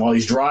text him while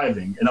he's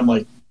driving, and I'm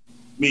like,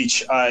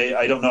 Meech,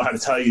 I don't know how to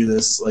tell you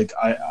this. Like,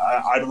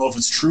 I don't know if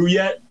it's true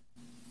yet,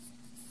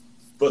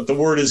 but the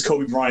word is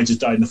Kobe Bryant just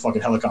died in a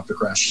fucking helicopter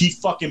crash. He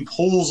fucking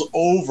pulls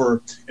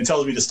over and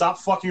tells me to stop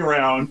fucking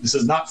around. This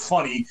is not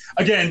funny.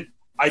 Again,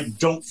 I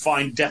don't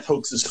find death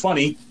hoaxes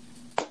funny.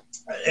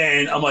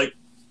 And I'm like,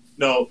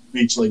 no,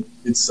 Meech, like,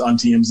 it's on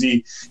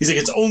TMZ. He's like,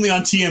 it's only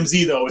on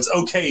TMZ, though. It's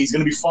okay. He's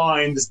going to be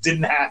fine. This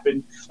didn't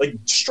happen. Like,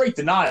 straight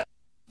denial.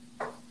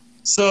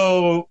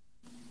 So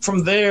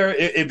from there,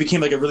 it became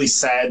like a really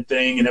sad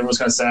thing, and everyone's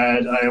kind of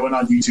sad. And I went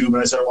on YouTube, and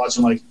I started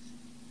watching, like,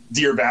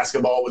 Dear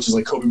Basketball, which is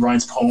like Kobe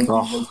Bryant's poem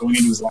going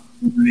into his life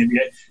in the NBA.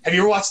 Have you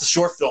ever watched the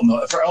short film,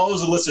 though? For all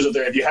those listeners out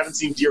there, if you haven't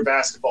seen Dear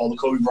Basketball, the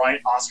Kobe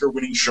Bryant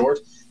Oscar-winning short,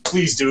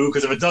 please do,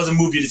 because if it doesn't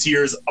move you to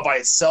tears by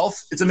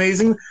itself, it's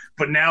amazing.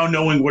 But now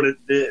knowing what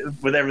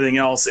with everything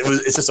else,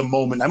 it's just a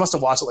moment. I must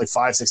have watched it like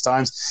 5-6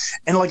 times,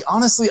 and like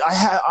honestly,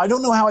 I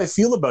don't know how I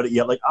feel about it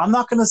yet. Like I'm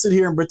not going to sit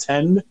here and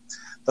pretend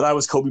that I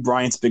was Kobe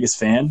Bryant's biggest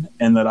fan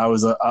and that I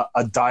was a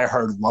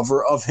diehard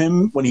lover of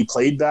him when he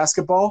played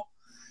basketball.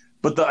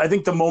 But I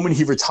think the moment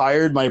he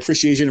retired, my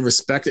appreciation and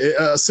respect,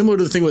 similar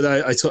to the thing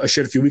I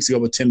shared a few weeks ago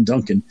with Tim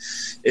Duncan,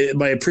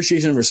 my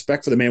appreciation and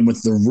respect for the man went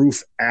through the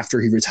roof after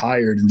he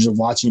retired, and just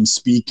watching him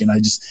speak. And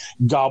I just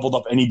gobbled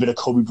up any bit of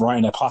Kobe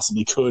Bryant I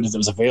possibly could that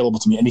was available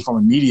to me, any form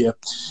of media.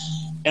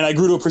 And I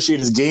grew to appreciate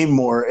his game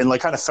more, and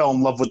like kind of fell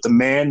in love with the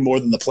man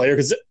more than the player,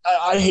 because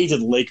I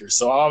hated the Lakers.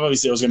 So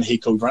obviously I was going to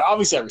hate Kobe Bryant.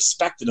 Obviously I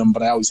respected him,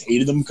 but I always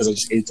hated him because I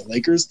just hated the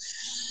Lakers.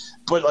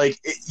 But like,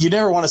 you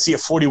never want to see a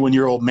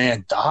 41-year-old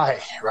man die,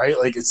 right?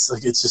 Like it's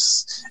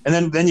just,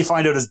 and then you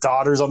find out his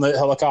daughter's on the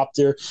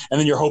helicopter, and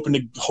then you're hoping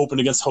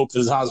against hope that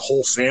his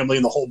whole family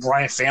and the whole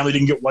Bryant family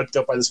didn't get wiped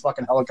out by this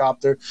fucking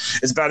helicopter.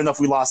 It's bad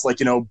enough we lost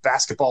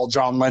basketball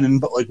John Lennon,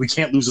 but like we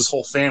can't lose his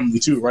whole family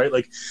too, right?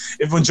 Like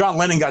when John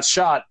Lennon got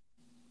shot,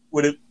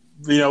 would it?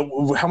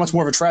 How much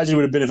more of a tragedy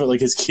would it have been if like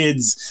his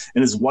kids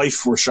and his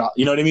wife were shot?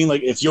 You know what I mean?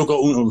 Like if Yoko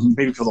Ono,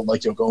 maybe people don't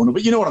like Yoko Ono,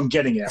 but you know what I'm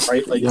getting at,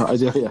 right? Like, yeah, I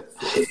do, yeah.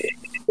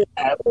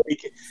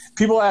 Like,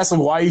 people ask him,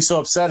 why are you so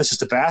upset? It's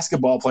just a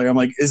basketball player. I'm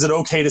like, is it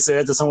okay to say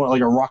that to someone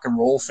like a rock and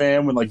roll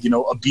fan when a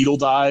Beatle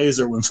dies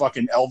or when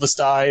fucking Elvis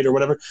died or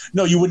whatever?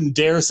 No, you wouldn't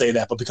dare say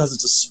that. But because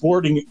it's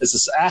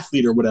this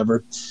athlete or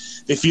whatever,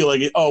 they feel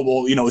like,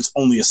 it's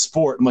only a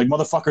sport. I'm like,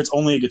 motherfucker, it's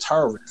only a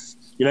guitar riff.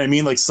 You know what I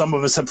mean? Like some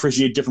of us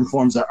appreciate different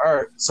forms of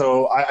art.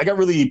 So I got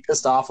really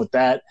pissed off with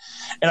that.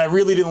 And I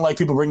really didn't like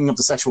people bringing up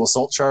the sexual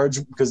assault charge,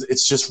 because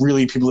it's just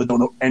really people that don't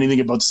know anything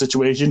about the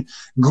situation.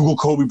 Google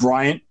Kobe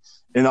Bryant,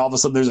 and all of a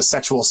sudden there's a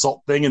sexual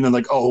assault thing, and then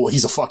like, oh,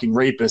 he's a fucking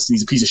rapist, and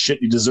he's a piece of shit,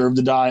 and he deserved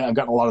to die. I've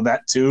gotten a lot of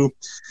that too.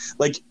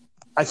 Like,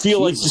 I feel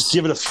like just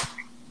give it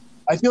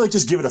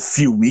a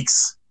few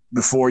weeks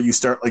before you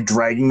start like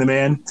dragging the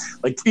man.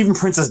 Like even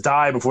Princess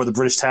Di, before the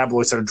British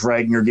tabloids started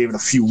dragging her, gave it a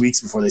few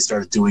weeks before they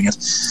started doing it.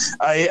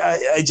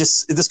 I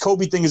just, this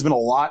Kobe thing has been a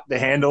lot to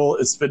handle.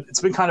 It's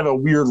been kind of a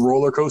weird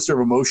roller coaster of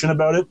emotion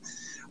about it.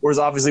 Whereas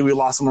obviously we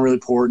lost someone really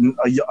important.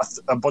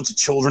 A bunch of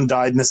children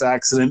died in this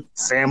accident.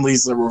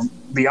 Families that were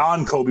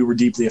beyond Kobe were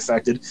deeply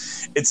affected.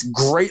 It's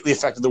greatly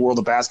affected the world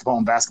of basketball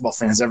and basketball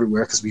fans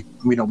everywhere, because we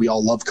know we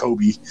all love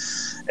Kobe.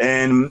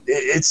 And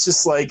it's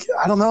just like,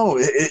 I don't know.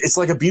 It's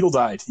like a Beatle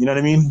died. You know what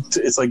I mean?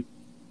 It's like,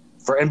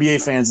 for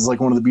NBA fans, it's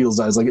like one of the Beatles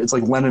died. It's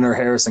like Lennon or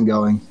Harrison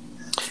going.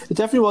 It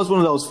definitely was one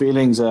of those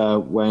feelings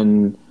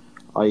when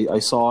I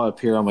saw it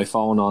appear on my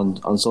phone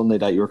on Sunday,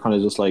 that you were kind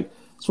of just like,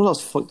 it's one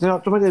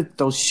of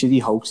those shitty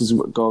hoaxes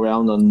go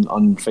around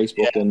on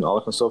Facebook and all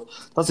that kind of stuff.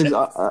 That's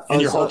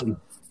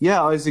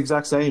I was the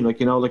exact same. Like,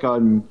 I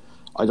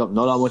don't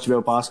know that much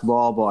about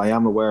basketball, but I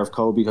am aware of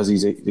Kobe because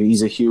he's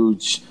a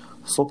huge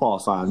football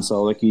fan.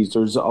 So like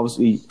there's lots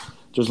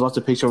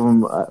of pictures of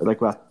him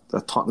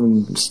at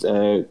Tottenham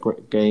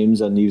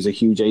games, and he was a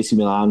huge AC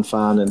Milan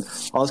fan and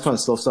all this kind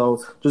of stuff.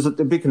 So there's a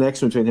big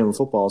connection between him and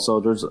football. So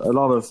there's a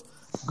lot of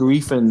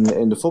grief in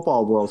the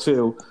football world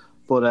too.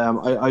 But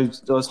I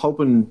was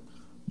hoping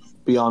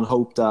beyond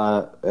hope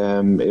that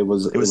it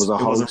was a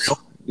hoax.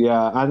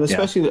 Yeah, and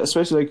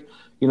especially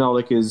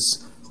like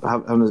his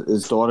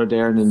daughter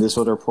there, and then this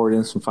other poor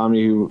innocent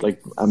family who,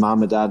 like, a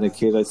mom, a dad, and a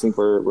kid, I think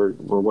were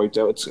wiped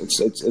out.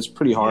 It's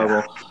pretty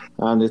horrible,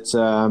 and it's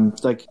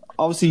like,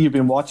 obviously you've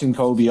been watching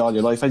Kobe all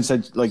your life. I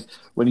said, like,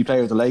 when he played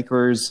with the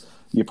Lakers,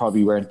 you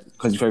probably weren't,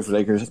 because you played for the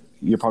Lakers,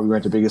 you probably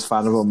weren't the biggest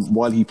fan of him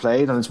while he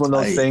played. And it's one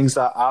of those things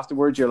that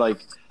afterwards you're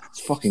like, this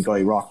fucking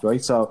guy rocked,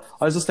 right? So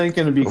I was just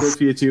thinking it'd be good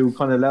for you to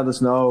kind of let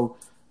us know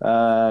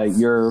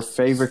your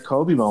favorite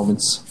Kobe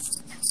moments.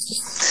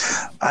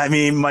 I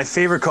mean, my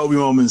favorite Kobe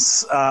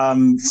moments,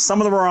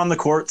 some of them are on the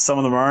court, some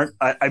of them aren't.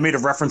 I made a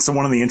reference to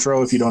one in the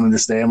intro, if you don't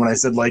understand, when I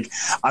said, like,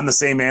 I'm the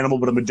same animal,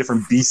 but I'm a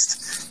different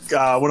beast.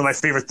 One of my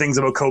favorite things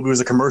about Kobe was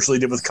a commercial he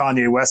did with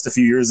Kanye West a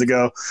few years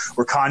ago,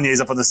 where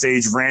Kanye's up on the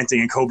stage ranting,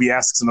 and Kobe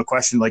asks him a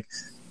question like,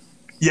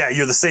 yeah,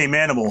 you're the same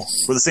animal.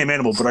 We're the same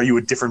animal, but are you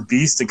a different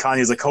beast? And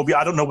Kanye's like, Kobe,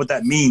 I don't know what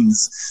that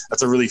means.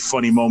 That's a really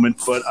funny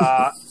moment. But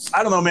I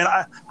don't know, man.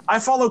 I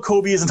followed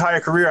Kobe his entire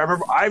career. I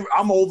remember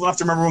I'm old enough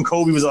to remember when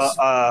Kobe was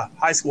a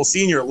high school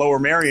senior at Lower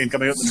Merion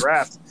coming out in the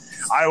draft.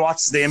 I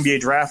watched the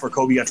NBA draft where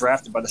Kobe got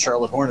drafted by the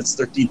Charlotte Hornets,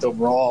 13th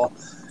overall.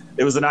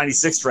 It was the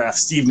 96 draft.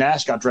 Steve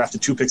Nash got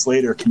drafted 2 picks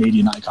later,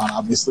 Canadian icon,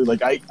 obviously.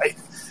 Like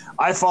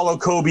I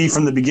followed Kobe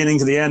from the beginning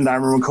to the end. I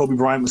remember when Kobe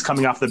Bryant was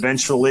coming off the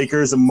bench for the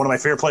Lakers, and one of my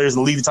favorite players in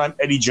the league at the time,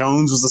 Eddie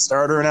Jones, was the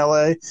starter in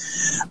LA.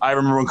 I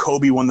remember when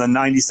Kobe won the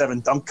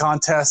 97 dunk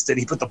contest, and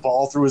he put the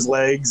ball through his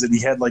legs, and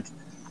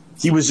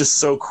he was just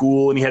so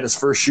cool, and he had his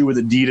first shoe with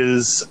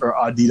Adidas, or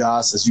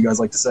Adidas, as you guys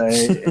like to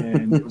say,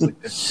 and it was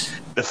like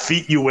the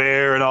feet you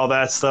wear and all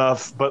that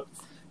stuff. But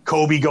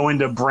Kobe going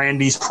to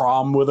Brandy's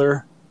prom with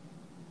her.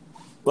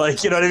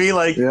 Like, you know what I mean?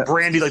 Like, yeah.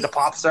 Brandy, like the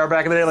pop star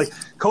back in the day. Like,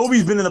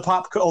 Kobe's been in the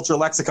pop culture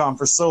lexicon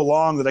for so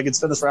long that I could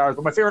spend this for hours.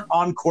 But my favorite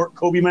on-court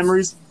Kobe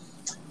memories,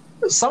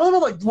 some of them are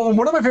like, well,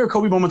 one of my favorite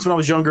Kobe moments when I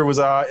was younger was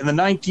in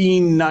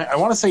the I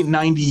want to say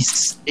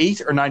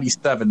 98 or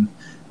 97.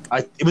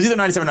 It was either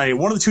 97 or 98.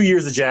 One of the 2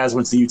 years the Jazz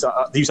went to the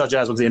Utah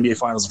Jazz went to the NBA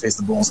Finals and faced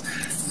the Bulls.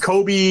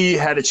 Kobe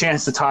had a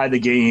chance to tie the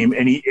game,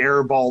 and he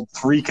airballed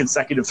 3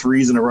 consecutive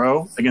threes in a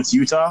row against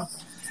Utah.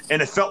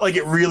 And it felt like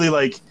it really,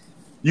 like,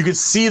 you could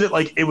see that,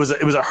 like, it was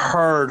a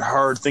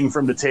hard thing for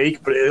him to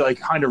take, but it, like,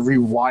 kind of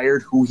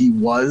rewired who he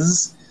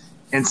was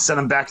and sent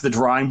him back to the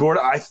drawing board.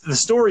 The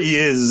story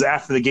is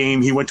after the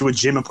game, he went to a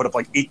gym and put up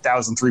like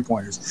 8,000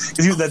 3-pointers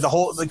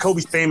because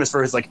Kobe's famous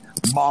for his like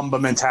Mamba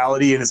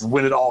mentality and his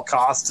win at all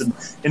costs and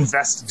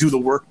invest, do the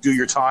work, do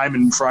your time,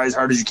 and try as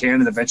hard as you can,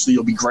 and eventually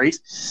you'll be great.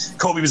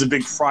 Kobe was a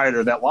big friar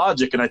to that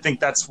logic, and I think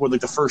that's what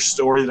like the first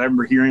story that I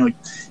remember hearing. Like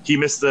he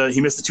missed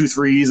the 2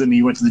 threes and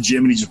he went to the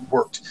gym and he just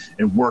worked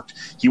and worked.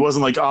 He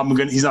wasn't like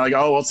he's not like,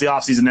 oh, well, it's the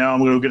off season now,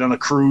 I'm gonna go get on a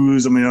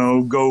cruise, I'm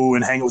gonna go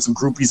and hang out with some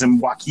groupies in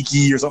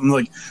Waikiki or something.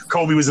 Like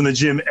Kobe was in the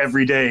gym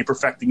every day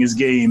perfecting his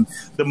game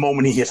the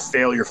moment he hit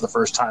failure for the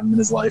first time in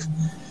his life.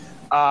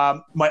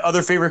 My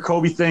other favorite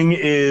Kobe thing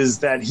is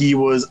that he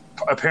was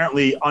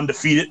apparently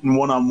undefeated in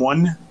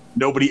one-on-one.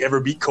 Nobody ever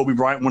beat Kobe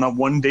Bryant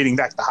one-on-one dating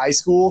back to high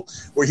school,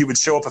 where he would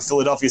show up at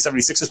Philadelphia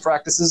 76ers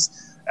practices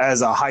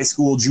as a high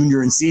school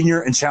junior and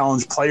senior and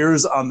challenge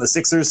players on the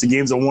Sixers to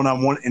games of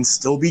one-on-one and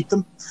still beat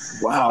them.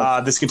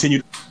 Wow. This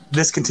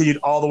continued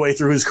all the way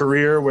through his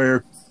career,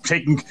 where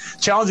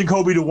challenging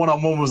Kobe to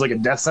one-on-one was like a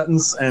death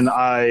sentence, and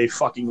I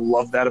fucking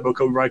love that about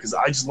Kobe Bryant, because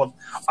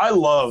I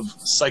love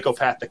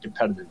psychopathic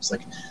competitors,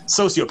 like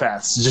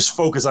sociopaths just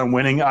focus on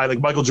winning. I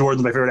like Michael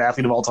Jordan's my favorite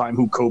athlete of all time,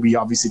 who Kobe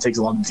obviously takes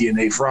a lot of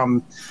DNA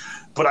from,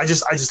 but I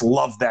just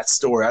love that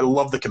story. I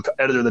love the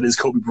competitor that is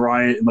Kobe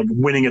Bryant, and like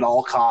winning at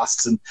all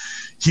costs, and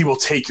he will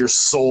take your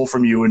soul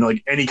from you in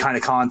like any kind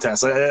of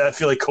contest. I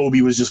feel like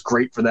Kobe was just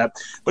great for that.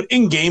 But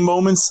in game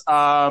moments,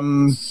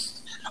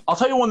 I'll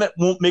tell you one that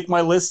won't make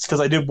my list because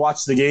I did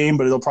watch the game,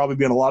 but it'll probably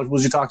be on a lot of people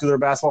as you talk to that are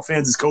basketball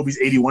fans, is Kobe's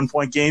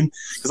 81-point game.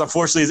 Because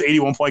unfortunately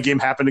his 81-point game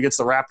happened against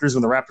the Raptors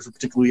when the Raptors were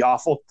particularly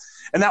awful.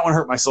 And that one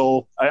hurt my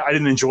soul. I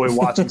didn't enjoy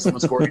watching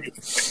someone score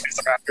against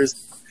the Raptors.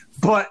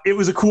 But it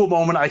was a cool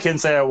moment. I can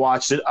say I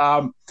watched it.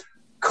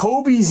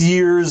 Kobe's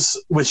years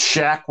with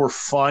Shaq were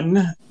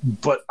fun,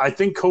 but I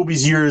think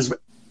Kobe's years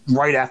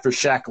right after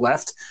Shaq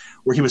left,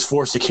 where he was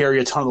forced to carry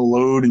a ton of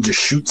load and just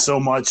shoot so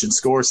much and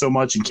score so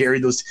much and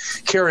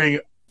carrying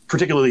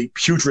particularly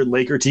putrid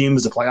Laker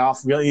teams to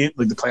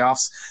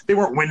playoffs. They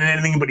weren't winning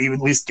anything, but he would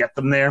at least get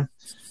them there.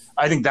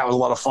 I think that was a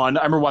lot of fun.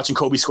 I remember watching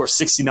Kobe score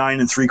 69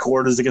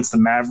 3/4 against the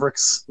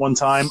Mavericks one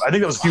time. I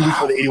think that was a few weeks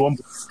before the 81.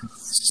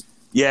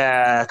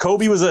 Yeah,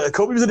 Kobe was a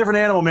different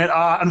animal, man.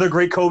 Another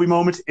great Kobe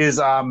moment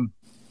is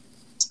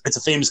it's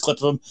a famous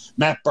clip of him.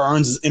 Matt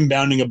Barnes is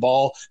inbounding a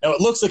ball. Now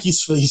it looks like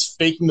he's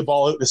faking the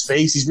ball out in his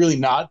face. He's really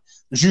not.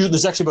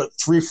 There's actually about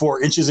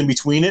 3-4 inches in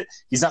between it.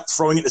 He's not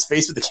throwing it in his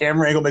face, but the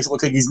camera angle makes it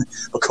look like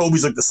but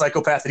Kobe's like the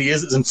psychopath that he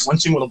isn't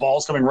flinching when the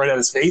ball's coming right at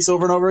his face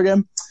over and over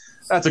again.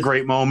 That's a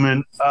great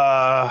moment.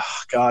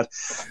 God.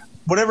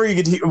 Whenever you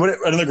get to hear,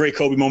 another great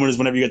Kobe moment is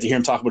whenever you get to hear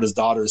him talk about his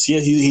daughters.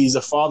 He's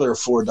a father of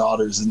 4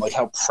 daughters, and like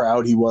how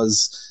proud he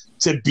was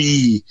to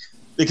be.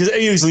 Because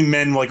usually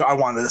men like, I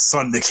want a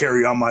son to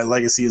carry on my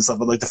legacy and stuff,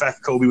 but like the fact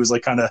that Kobe was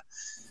like kind of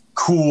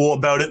cool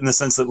about it in the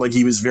sense that like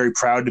he was very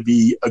proud to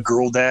be a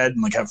girl dad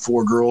and like have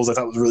 4 girls, I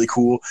thought was really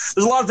cool.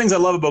 There's a lot of things I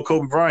love about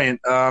Kobe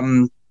Bryant.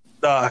 The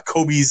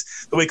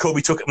way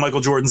Kobe took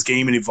Michael Jordan's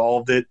game and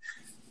evolved it.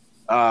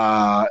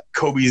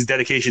 Kobe's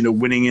dedication to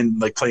winning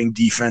and like playing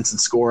defense and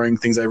scoring,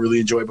 things I really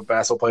enjoy about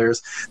basketball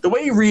players. The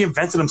way he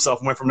reinvented himself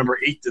and went from number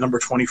 8 to number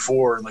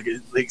 24, and like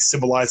it like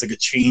symbolized like a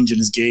change in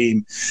his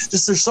game.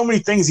 Just there's so many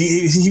things.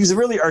 He was a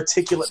really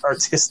articulate,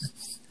 artistic,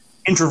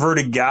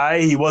 introverted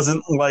guy. He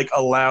wasn't like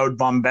a loud,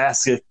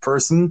 bombastic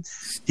person.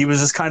 He was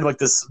just kind of like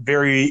this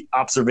very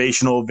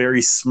observational,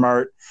 very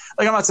smart.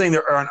 Like, I'm not saying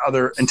there aren't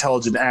other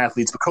intelligent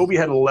athletes, but Kobe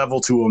had a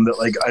level to him that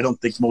like I don't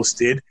think most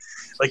did.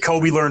 Like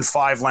Kobe learned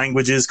 5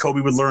 languages.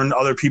 Kobe would learn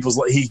other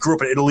people's. He grew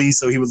up in Italy,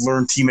 so he would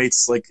learn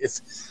teammates. Like if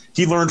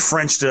he learned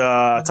French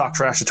to talk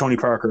trash to Tony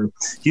Parker,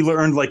 he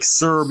learned like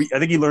Serbian. I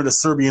think he learned a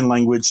Serbian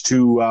language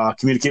to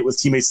communicate with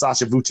teammate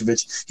Sasha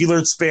Vucevic. He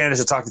learned Spanish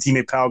to talk to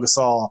teammate Pau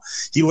Gasol.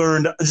 He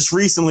learned just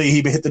recently.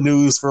 He hit the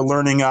news for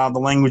learning the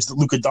language that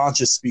Luka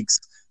Doncic speaks,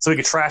 so he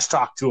could trash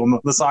talk to him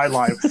on the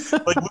sideline.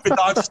 Like Luka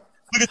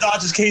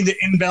Doncic came to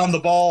inbound the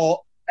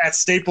ball at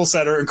Staples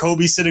Center, and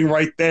Kobe's sitting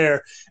right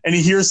there, and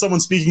he hears someone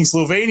speaking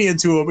Slovenian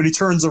to him, and he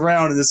turns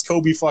around, and it's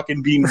Kobe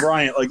fucking beating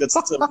Bryant. Like these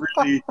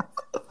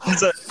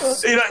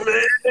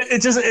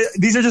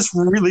are just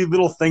really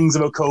little things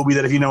about Kobe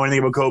that if you know anything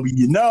about Kobe,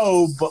 you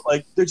know. But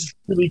like, they're just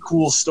really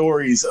cool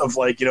stories of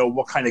like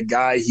what kind of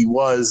guy he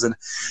was and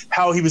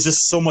how he was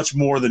just so much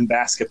more than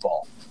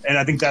basketball. And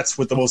I think that's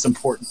what the most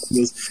important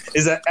thing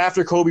is that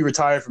after Kobe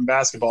retired from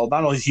basketball,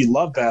 not only did he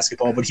love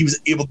basketball, but he was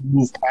able to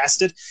move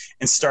past it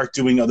and start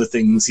doing other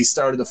things. He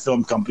started a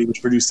film company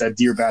which produced that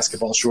Dear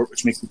Basketball short,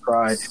 which makes me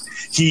cry.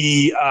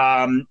 He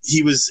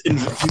was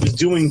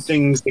doing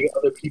things that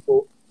other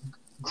people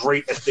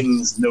great at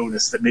things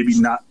noticed that maybe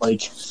not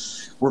like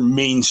were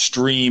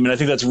mainstream, and I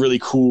think that's really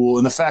cool.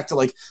 And the fact that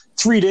like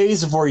 3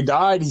 days before he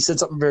died, he said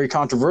something very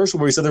controversial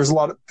where he said there was a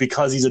lot of,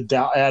 because he's a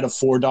dad of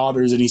 4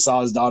 daughters and he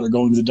saw his daughter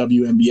going to the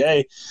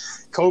WNBA,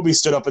 Kobe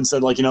stood up and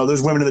said, like,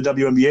 there's women in the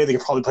WNBA, they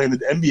could probably play in the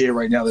NBA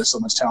right now. There's so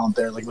much talent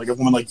there. Like a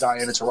woman like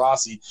Diana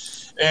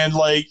Taurasi. And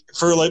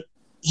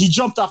he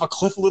jumped off a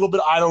cliff a little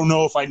bit. I don't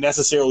know if I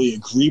necessarily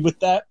agree with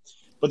that.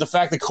 But the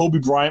fact that Kobe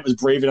Bryant was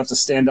brave enough to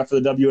stand up for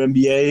the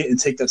WNBA and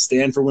take that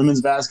stand for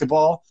women's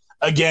basketball,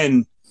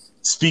 again,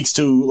 speaks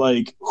to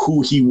like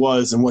who he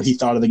was and what he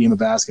thought of the game of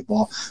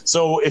basketball.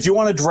 So if you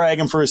want to drag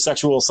him for his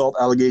sexual assault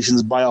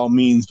allegations, by all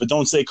means, but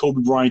don't say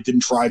Kobe Bryant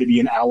didn't try to be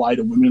an ally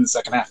to women in the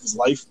second half of his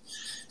life.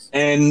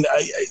 And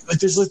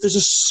there's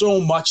just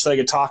so much that I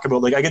could talk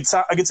about. Like I could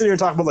sit here and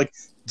talk about like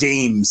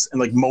games and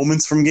like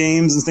moments from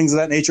games and things of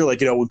that nature.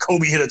 Like, when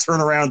Kobe hit a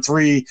turnaround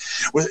 3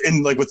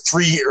 with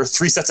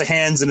 3 sets of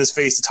hands in his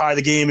face to tie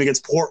the game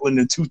against Portland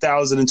in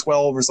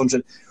 2012 or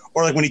something.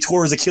 Or like when he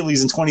tore his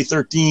Achilles in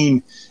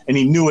 2013 and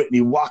he knew it and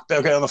he walked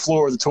back out on the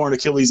floor with a torn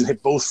Achilles and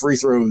hit both free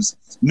throws,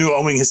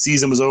 knowing his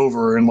season was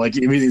over and like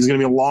it was going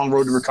to be a long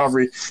road to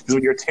recovery. Because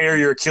when you tear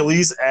your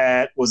Achilles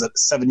at,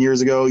 7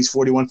 years ago, he's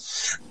 41.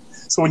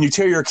 So when you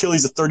tear your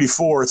Achilles at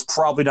 34, it's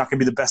probably not going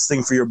to be the best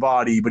thing for your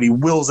body, but he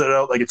wills it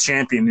out like a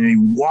champion and he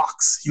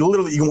walks. You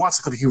can watch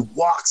the clip. He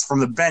walks from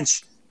the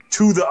bench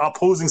to the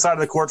opposing side of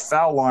the court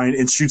foul line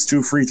and shoots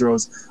 2 free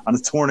throws on a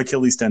torn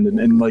Achilles tendon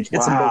and like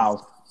hits him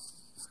both.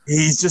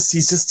 He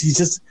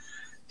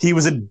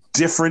was a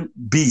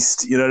different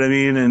beast, you know what I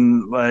mean?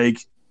 And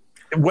like,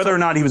 whether or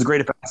not he was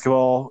great at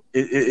basketball,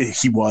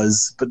 he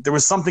was, but there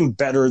was something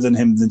better than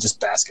him than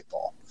just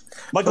basketball.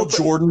 Michael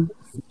Jordan,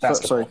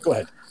 basketball. Sorry. Go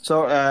ahead.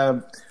 So,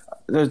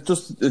 there's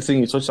just the thing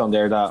you touched on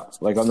there that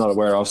like I'm not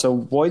aware of. So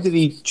why did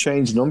he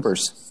change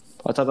numbers?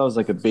 I thought that was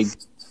like a big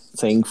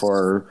thing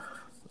for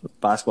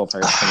basketball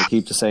players to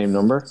keep the same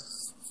number.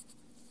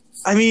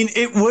 I mean,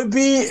 it would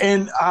be,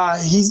 and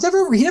he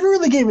never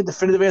really gave a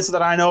definitive answer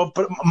that I know of,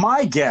 but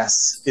my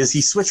guess is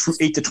he switched from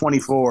 8 to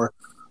 24.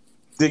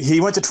 He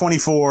went to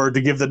 24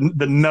 to give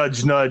the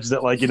nudge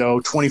that, like,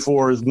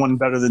 24 is one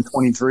better than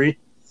 23.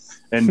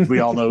 And we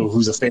all know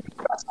who's a famous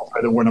basketball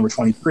player that wore number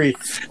 23.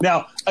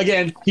 Now,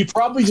 again, he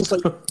probably just he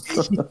went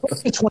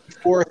to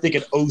 24, I think,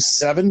 in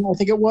 07, I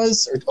think it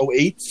was, or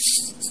 08.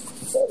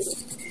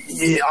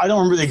 I don't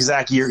remember the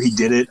exact year he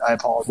did it. I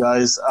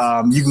apologize.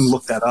 You can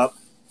look that up.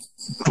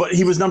 But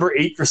he was number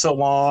 8 for so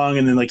long,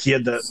 and then like he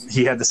had the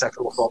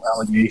sexual assault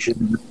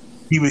allegation.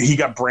 He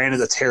got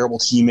branded a terrible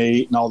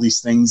teammate and all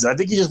these things. I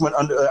think he just went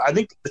under. I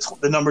think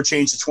the number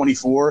change to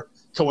 24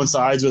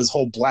 coincides with his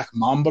whole Black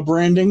Mamba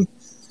branding,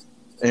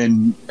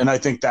 and I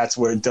think that's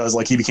where it does.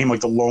 Like he became like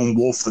the lone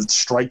wolf that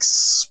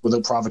strikes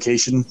without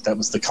provocation. That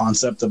was the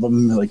concept of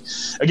him. Like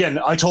again,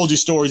 I told you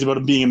stories about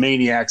him being a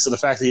maniac. So the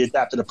fact that he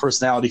adapted a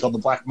personality called the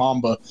Black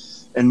Mamba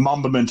and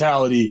Mamba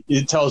mentality,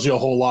 it tells you a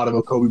whole lot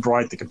about Kobe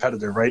Bryant, the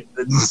competitor, right?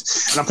 And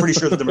I'm pretty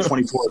sure that number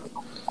 24.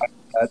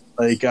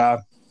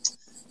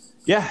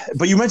 Yeah,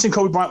 but you mentioned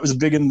Kobe Bryant was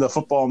big in the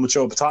football and the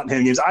show of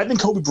Tottenham games. I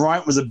think Kobe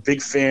Bryant was a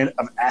big fan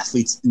of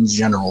athletes in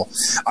general.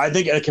 I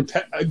think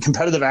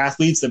competitive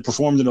athletes that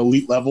performed at an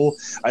elite level,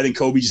 I think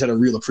Kobe just had a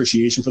real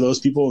appreciation for those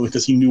people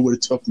because he knew what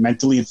it took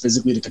mentally and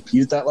physically to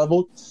compete at that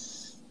level.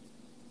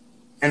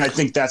 And I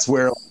think that's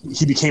where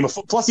he became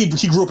plus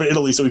he grew up in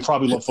Italy, so he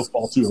probably loved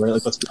football too, right?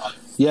 Like, let's be honest.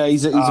 Yeah,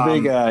 he's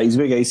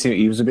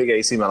a big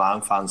AC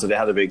Milan fan, so they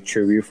had a big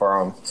tribute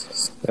for him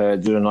the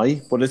other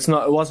night. But it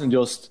wasn't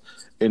just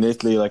in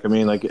Italy. Like, I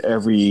mean, like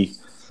every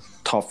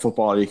top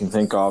footballer you can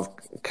think of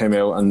came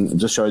out and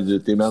just showed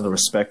the amount of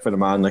respect for the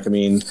man. Like, I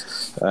mean,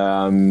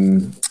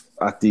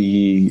 at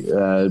the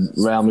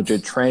Real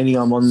Madrid training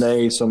on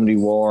Monday, somebody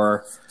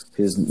wore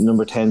his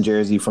number 10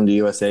 jersey from the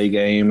USA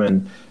game,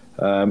 and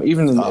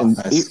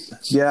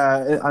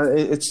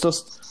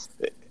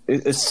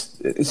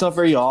it's not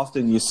very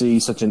often you see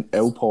such an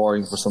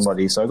outpouring for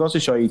somebody. So it goes to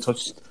show you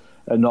touched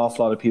an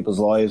awful lot of people's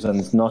lives, and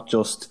it's not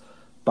just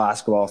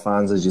basketball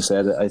fans, as you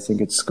said. I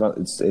think it's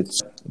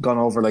gone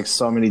over like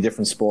so many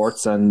different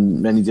sports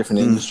and many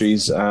different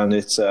industries, and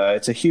it's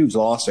a huge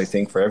loss, I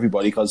think, for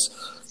everybody, because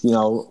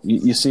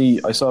you see,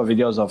 I saw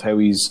videos of how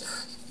he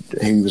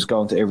was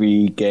going to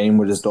every game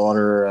with his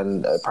daughter,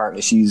 and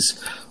apparently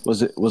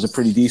was a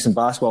pretty decent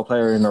basketball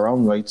player in her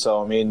own right.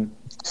 So I mean,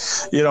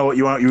 you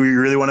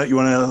really want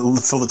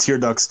to fill the tear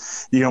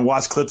ducts. You can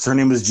watch clips. Her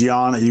name is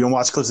Gianna. You can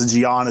watch clips of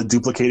Gianna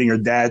duplicating her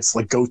dad's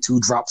like go-to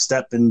drop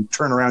step and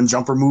turnaround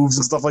jumper moves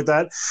and stuff like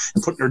that,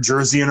 and putting her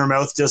jersey in her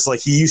mouth just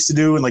like he used to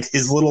do, and like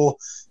his little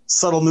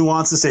subtle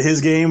nuances to his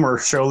game are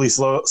slowly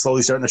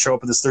starting to show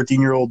up in this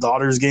 13-year-old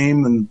daughter's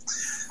game. And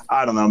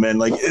I don't know, man.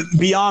 Like,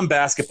 beyond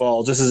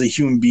basketball, just as a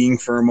human being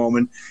for a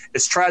moment,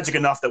 it's tragic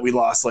enough that we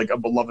lost like a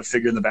beloved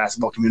figure in the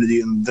basketball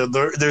community, and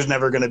there's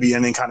never going to be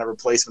any kind of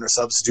replacement or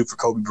substitute for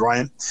Kobe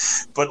Bryant.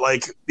 But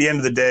like, at the end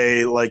of the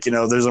day, like,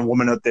 there's a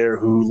woman out there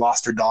who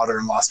lost her daughter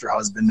and lost her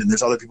husband, and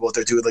there's other people out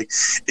there too. Like,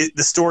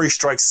 the story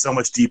strikes so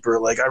much deeper.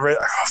 Like,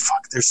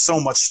 there's so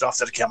much stuff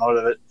that came out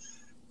of it.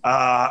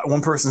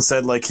 One person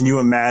said, like, can you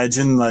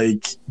imagine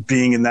like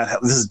being in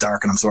that, this is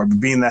dark and I'm sorry,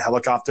 but being in that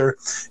helicopter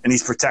and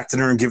he's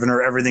protecting her and giving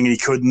her everything he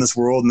could in this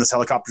world, and this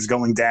helicopter's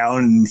going down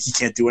and he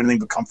can't do anything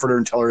but comfort her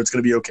and tell her it's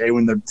going to be okay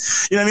when they're,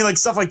 you know what I mean? Like,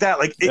 stuff like that.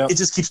 Like, it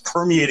just keeps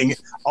permeating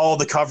all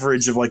the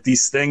coverage of like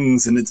these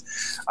things. And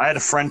I had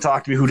a friend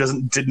talk to me who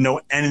didn't know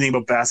anything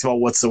about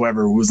basketball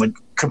whatsoever, who was like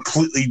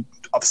completely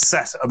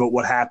upset about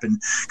what happened,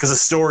 because the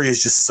story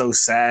is just so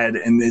sad.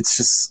 And it's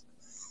just,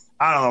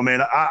 I don't know,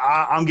 man.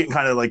 I'm getting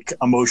kind of like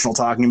emotional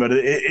talking about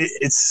it.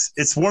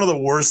 It's one of the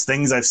worst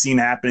things I've seen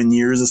happen in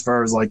years as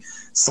far as like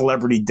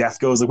celebrity death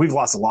goes. Like, we've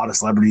lost a lot of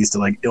celebrities to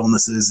like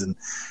illnesses and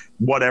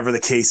whatever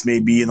the case may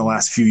be in the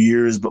last few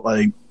years. But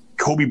like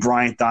Kobe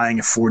Bryant dying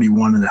at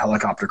 41 in a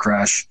helicopter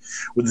crash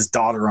with his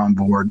daughter on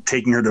board,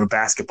 taking her to a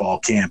basketball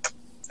camp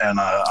and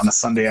on a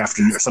Sunday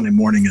afternoon or Sunday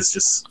morning is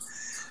just,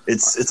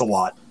 it's a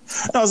lot.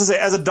 No, I was going to say,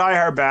 as a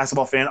diehard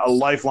basketball fan, a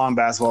lifelong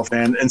basketball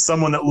fan, and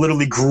someone that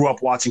literally grew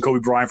up watching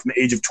Kobe Bryant from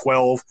the age of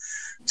 12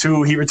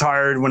 to he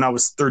retired when I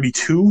was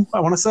 32,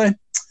 I want to say.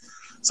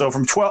 So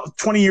from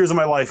 20 years of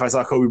my life, I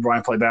saw Kobe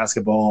Bryant play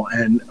basketball.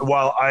 And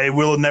while I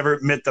will never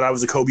admit that I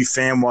was a Kobe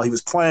fan while he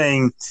was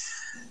playing,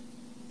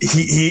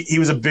 he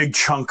was a big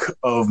chunk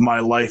of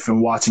my life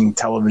and watching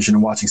television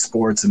and watching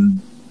sports.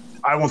 And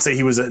I won't say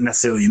he was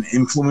necessarily an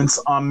influence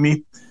on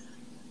me,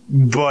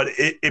 but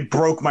it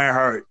broke my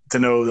heart to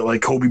know that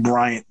like Kobe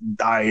Bryant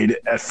died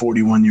at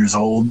 41 years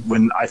old,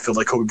 when I feel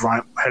like Kobe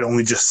Bryant had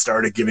only just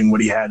started giving what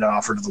he had to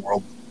offer to the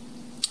world.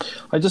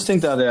 I just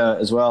think that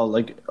as well,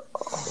 like,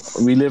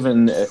 we live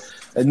in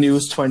a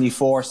News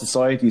 24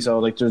 society, so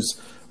like there's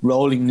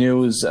rolling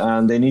news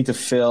and they need to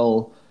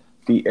fill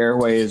the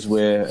airwaves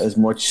with as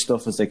much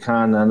stuff as they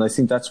can. And I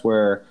think that's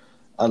where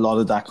a lot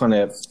of that kind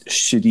of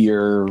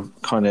shittier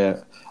kind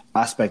of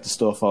aspect of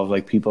stuff of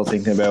like people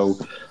thinking about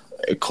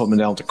it coming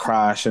down to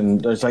crash,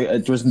 and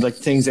there was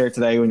things there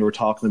today when you were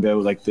talking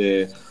about like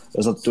there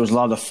was a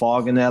lot of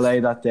fog in LA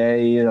that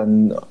day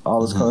and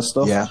all this kind of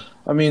stuff. Yeah,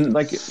 I mean,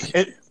 like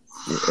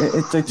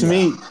to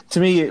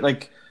me,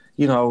 like,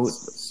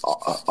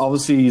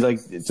 obviously,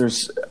 like,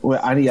 there's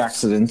with any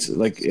accident,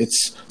 like,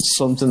 it's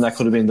something that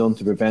could have been done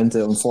to prevent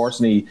it.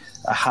 Unfortunately,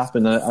 it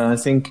happened, and I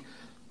think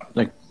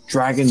like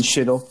dragging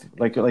shit up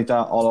like that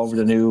all over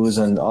the news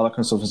and all that kind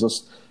of stuff is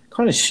just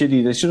kind of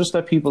shitty. They should just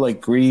let people like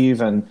grieve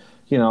and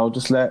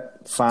just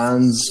let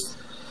fans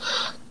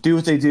do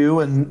what they do,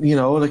 and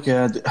like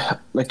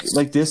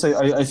this.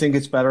 I think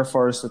it's better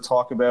for us to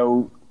talk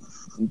about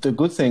the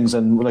good things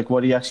and like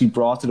what he actually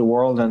brought to the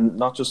world, and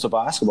not just to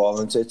basketball.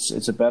 And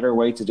it's a better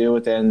way to do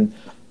it than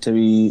to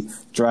be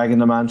dragging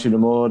the man through the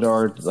mud,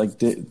 or like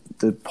the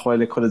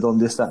pilot could have done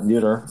this, that, and the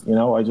other.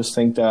 I just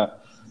think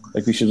that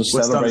like we should just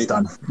celebrate.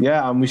 Done.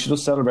 Yeah, and we should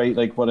just celebrate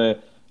like what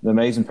an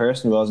amazing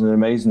person he was, and an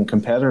amazing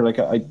competitor. Like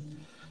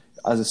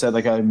as I said,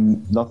 like,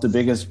 I'm not the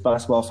biggest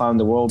basketball fan in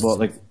the world, but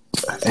like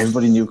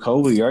everybody knew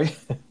Kobe, right?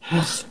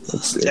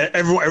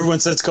 Everyone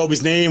says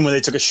Kobe's name when they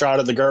took a shot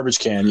at the garbage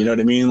can. You know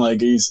what I mean?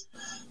 Like he's.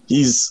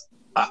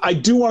 I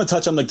do want to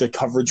touch on like the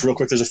coverage real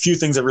quick. There's a few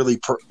things that really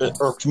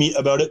irked me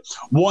about it.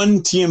 One,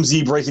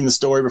 TMZ breaking the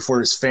story before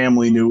his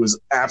family knew was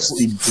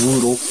absolutely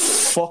brutal.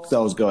 Fuck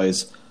those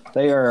guys.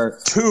 They are.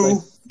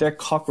 Two, they're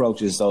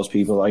cockroaches. Those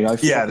people. I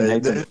fucking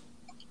hate them.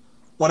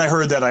 when I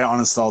heard that, I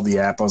uninstalled the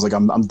app. I was like,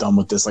 I'm done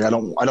with this. Like, I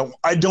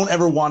don't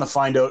ever want to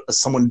find out if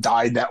someone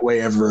died that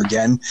way ever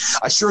again.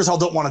 I sure as hell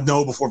don't want to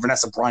know before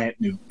Vanessa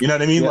Bryant knew. You know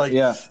what I mean?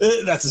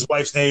 That's his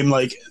wife's name.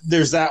 Like,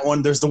 there's that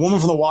one. There's the woman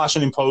from the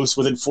Washington Post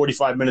within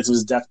 45 minutes of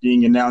his death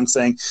being announced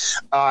saying,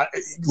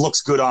 it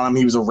looks good on him.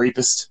 He was a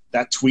rapist.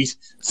 That tweet.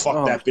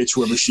 Fuck that bitch,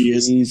 whoever she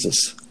is.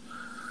 Jesus.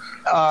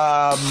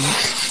 I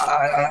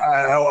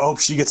hope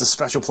she gets a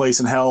special place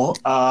in hell.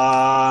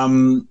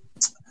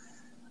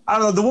 I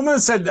don't know. The woman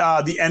that said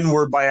the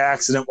N-word by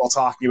accident while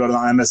talking about it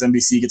on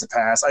MSNBC gets a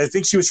pass. I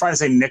think she was trying to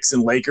say Knicks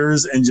and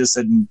Lakers and just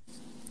said,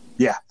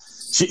 yeah.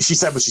 She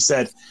said what she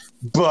said.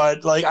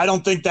 But, like, I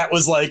don't think that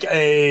was like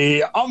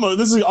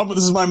this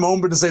is my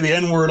moment to say the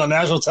N-word on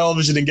national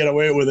television and get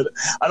away with it.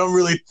 I don't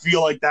really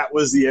feel like that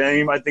was the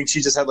aim. I think she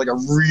just had, like, a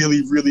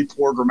really, really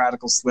poor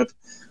grammatical slip.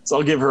 So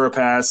I'll give her a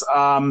pass.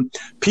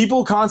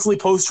 People constantly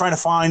post trying to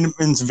find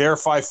and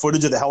verify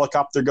footage of the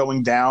helicopter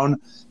going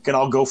down. Can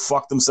all go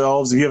fuck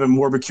themselves. If you have a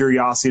morbid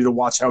curiosity to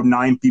watch how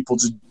 9 people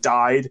just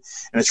died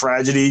in a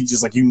tragedy,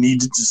 just like you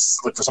need to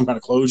just look for some kind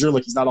of closure,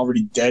 like he's not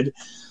already dead.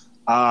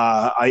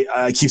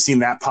 I keep seeing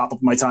that pop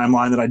up in my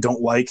timeline that I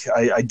don't like.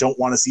 I don't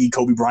want to see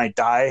Kobe Bryant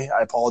die.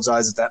 I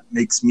apologize if that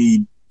makes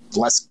me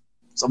less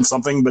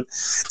something, but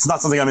it's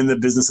not something I'm in the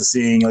business of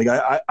seeing. Like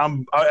I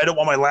don't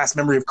want my last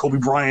memory of Kobe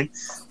Bryant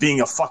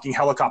being a fucking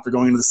helicopter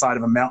going into the side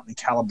of a mountain in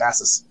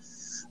Calabasas.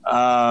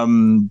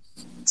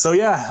 So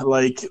yeah,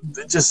 like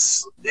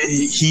just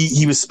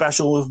he was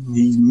special.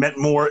 He meant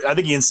more. I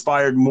think he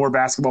inspired more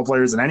basketball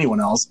players than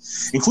anyone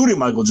else, including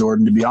Michael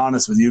Jordan, to be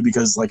honest with you,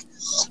 because like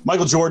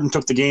Michael Jordan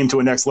took the game to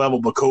a next level,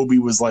 but Kobe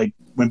was like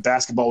when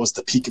basketball was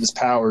the peak of his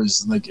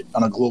powers, like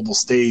on a global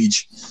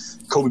stage,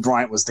 Kobe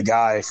Bryant was the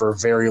guy for a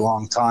very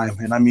long time.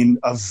 And I mean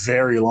a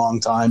very long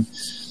time,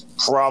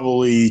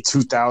 probably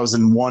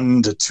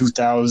 2001 to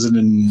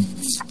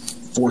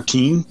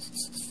 2014.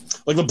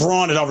 Like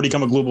LeBron had already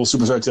become a global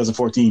superstar in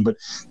 2014, but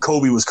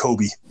Kobe was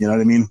Kobe. You know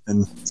what I mean?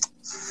 And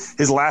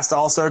his last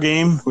All-Star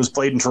game was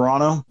played in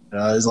Toronto.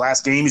 His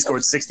last game, he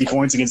scored 60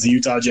 points against the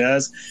Utah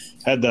Jazz.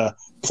 Had the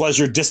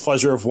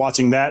displeasure of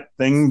watching that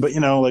thing. But, you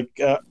know, like,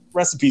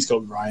 rest in peace,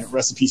 Kobe Bryant.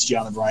 Rest in peace,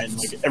 Gianna Bryant.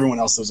 Like, everyone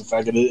else that was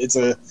affected. It's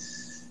a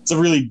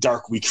really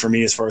dark week for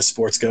me as far as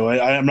sports go.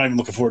 I'm not even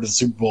looking forward to the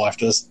Super Bowl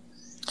after this.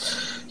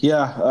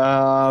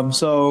 Yeah.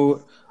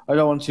 So I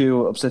don't want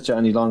to upset you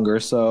any longer.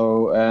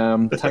 So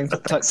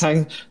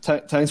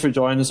thanks for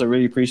joining us. I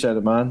really appreciate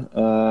it, man.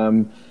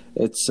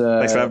 Thanks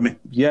for having me.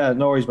 Yeah,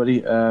 no worries,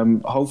 buddy.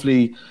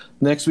 Hopefully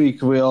next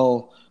week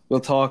we'll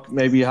talk.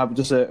 Maybe have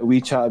just a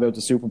wee chat about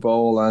the Super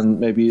Bowl and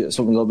maybe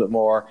something a little bit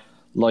more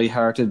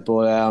lighthearted.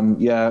 But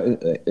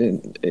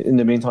in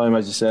the meantime,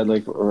 as you said,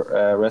 like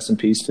rest in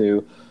peace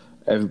to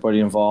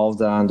everybody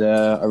involved, and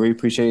I really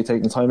appreciate you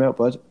taking the time out,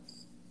 bud.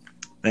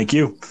 Thank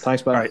you.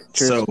 Thanks, bud. All right.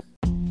 Cheers. So.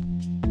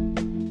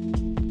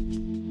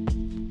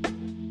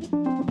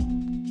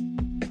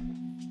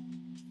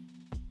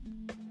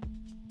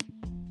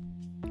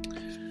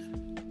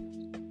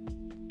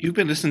 You've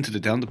been listening to the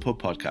Down the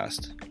Pub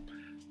podcast.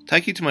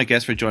 Thank you to my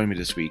guests for joining me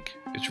this week.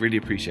 It's really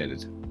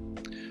appreciated.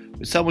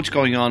 With so much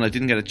going on, I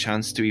didn't get a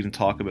chance to even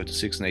talk about the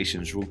Six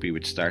Nations rugby,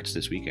 which starts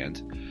this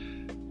weekend.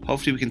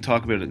 Hopefully we can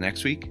talk about it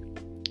next week.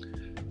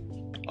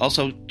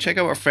 Also, check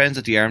out our friends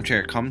at the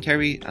Armchair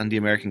Commentary and the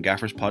American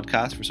Gaffers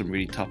podcast for some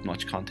really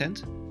top-notch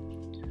content.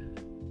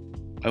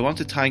 I want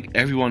to thank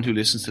everyone who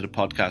listens to the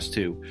podcast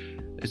too.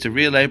 It's a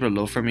real labour of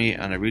love for me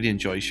and I really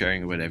enjoy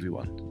sharing it with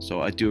everyone,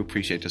 so I do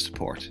appreciate the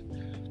support.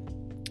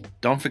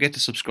 Don't forget to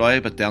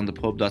subscribe at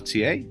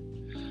downthepub.ca,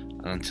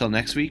 and until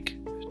next week,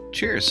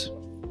 cheers!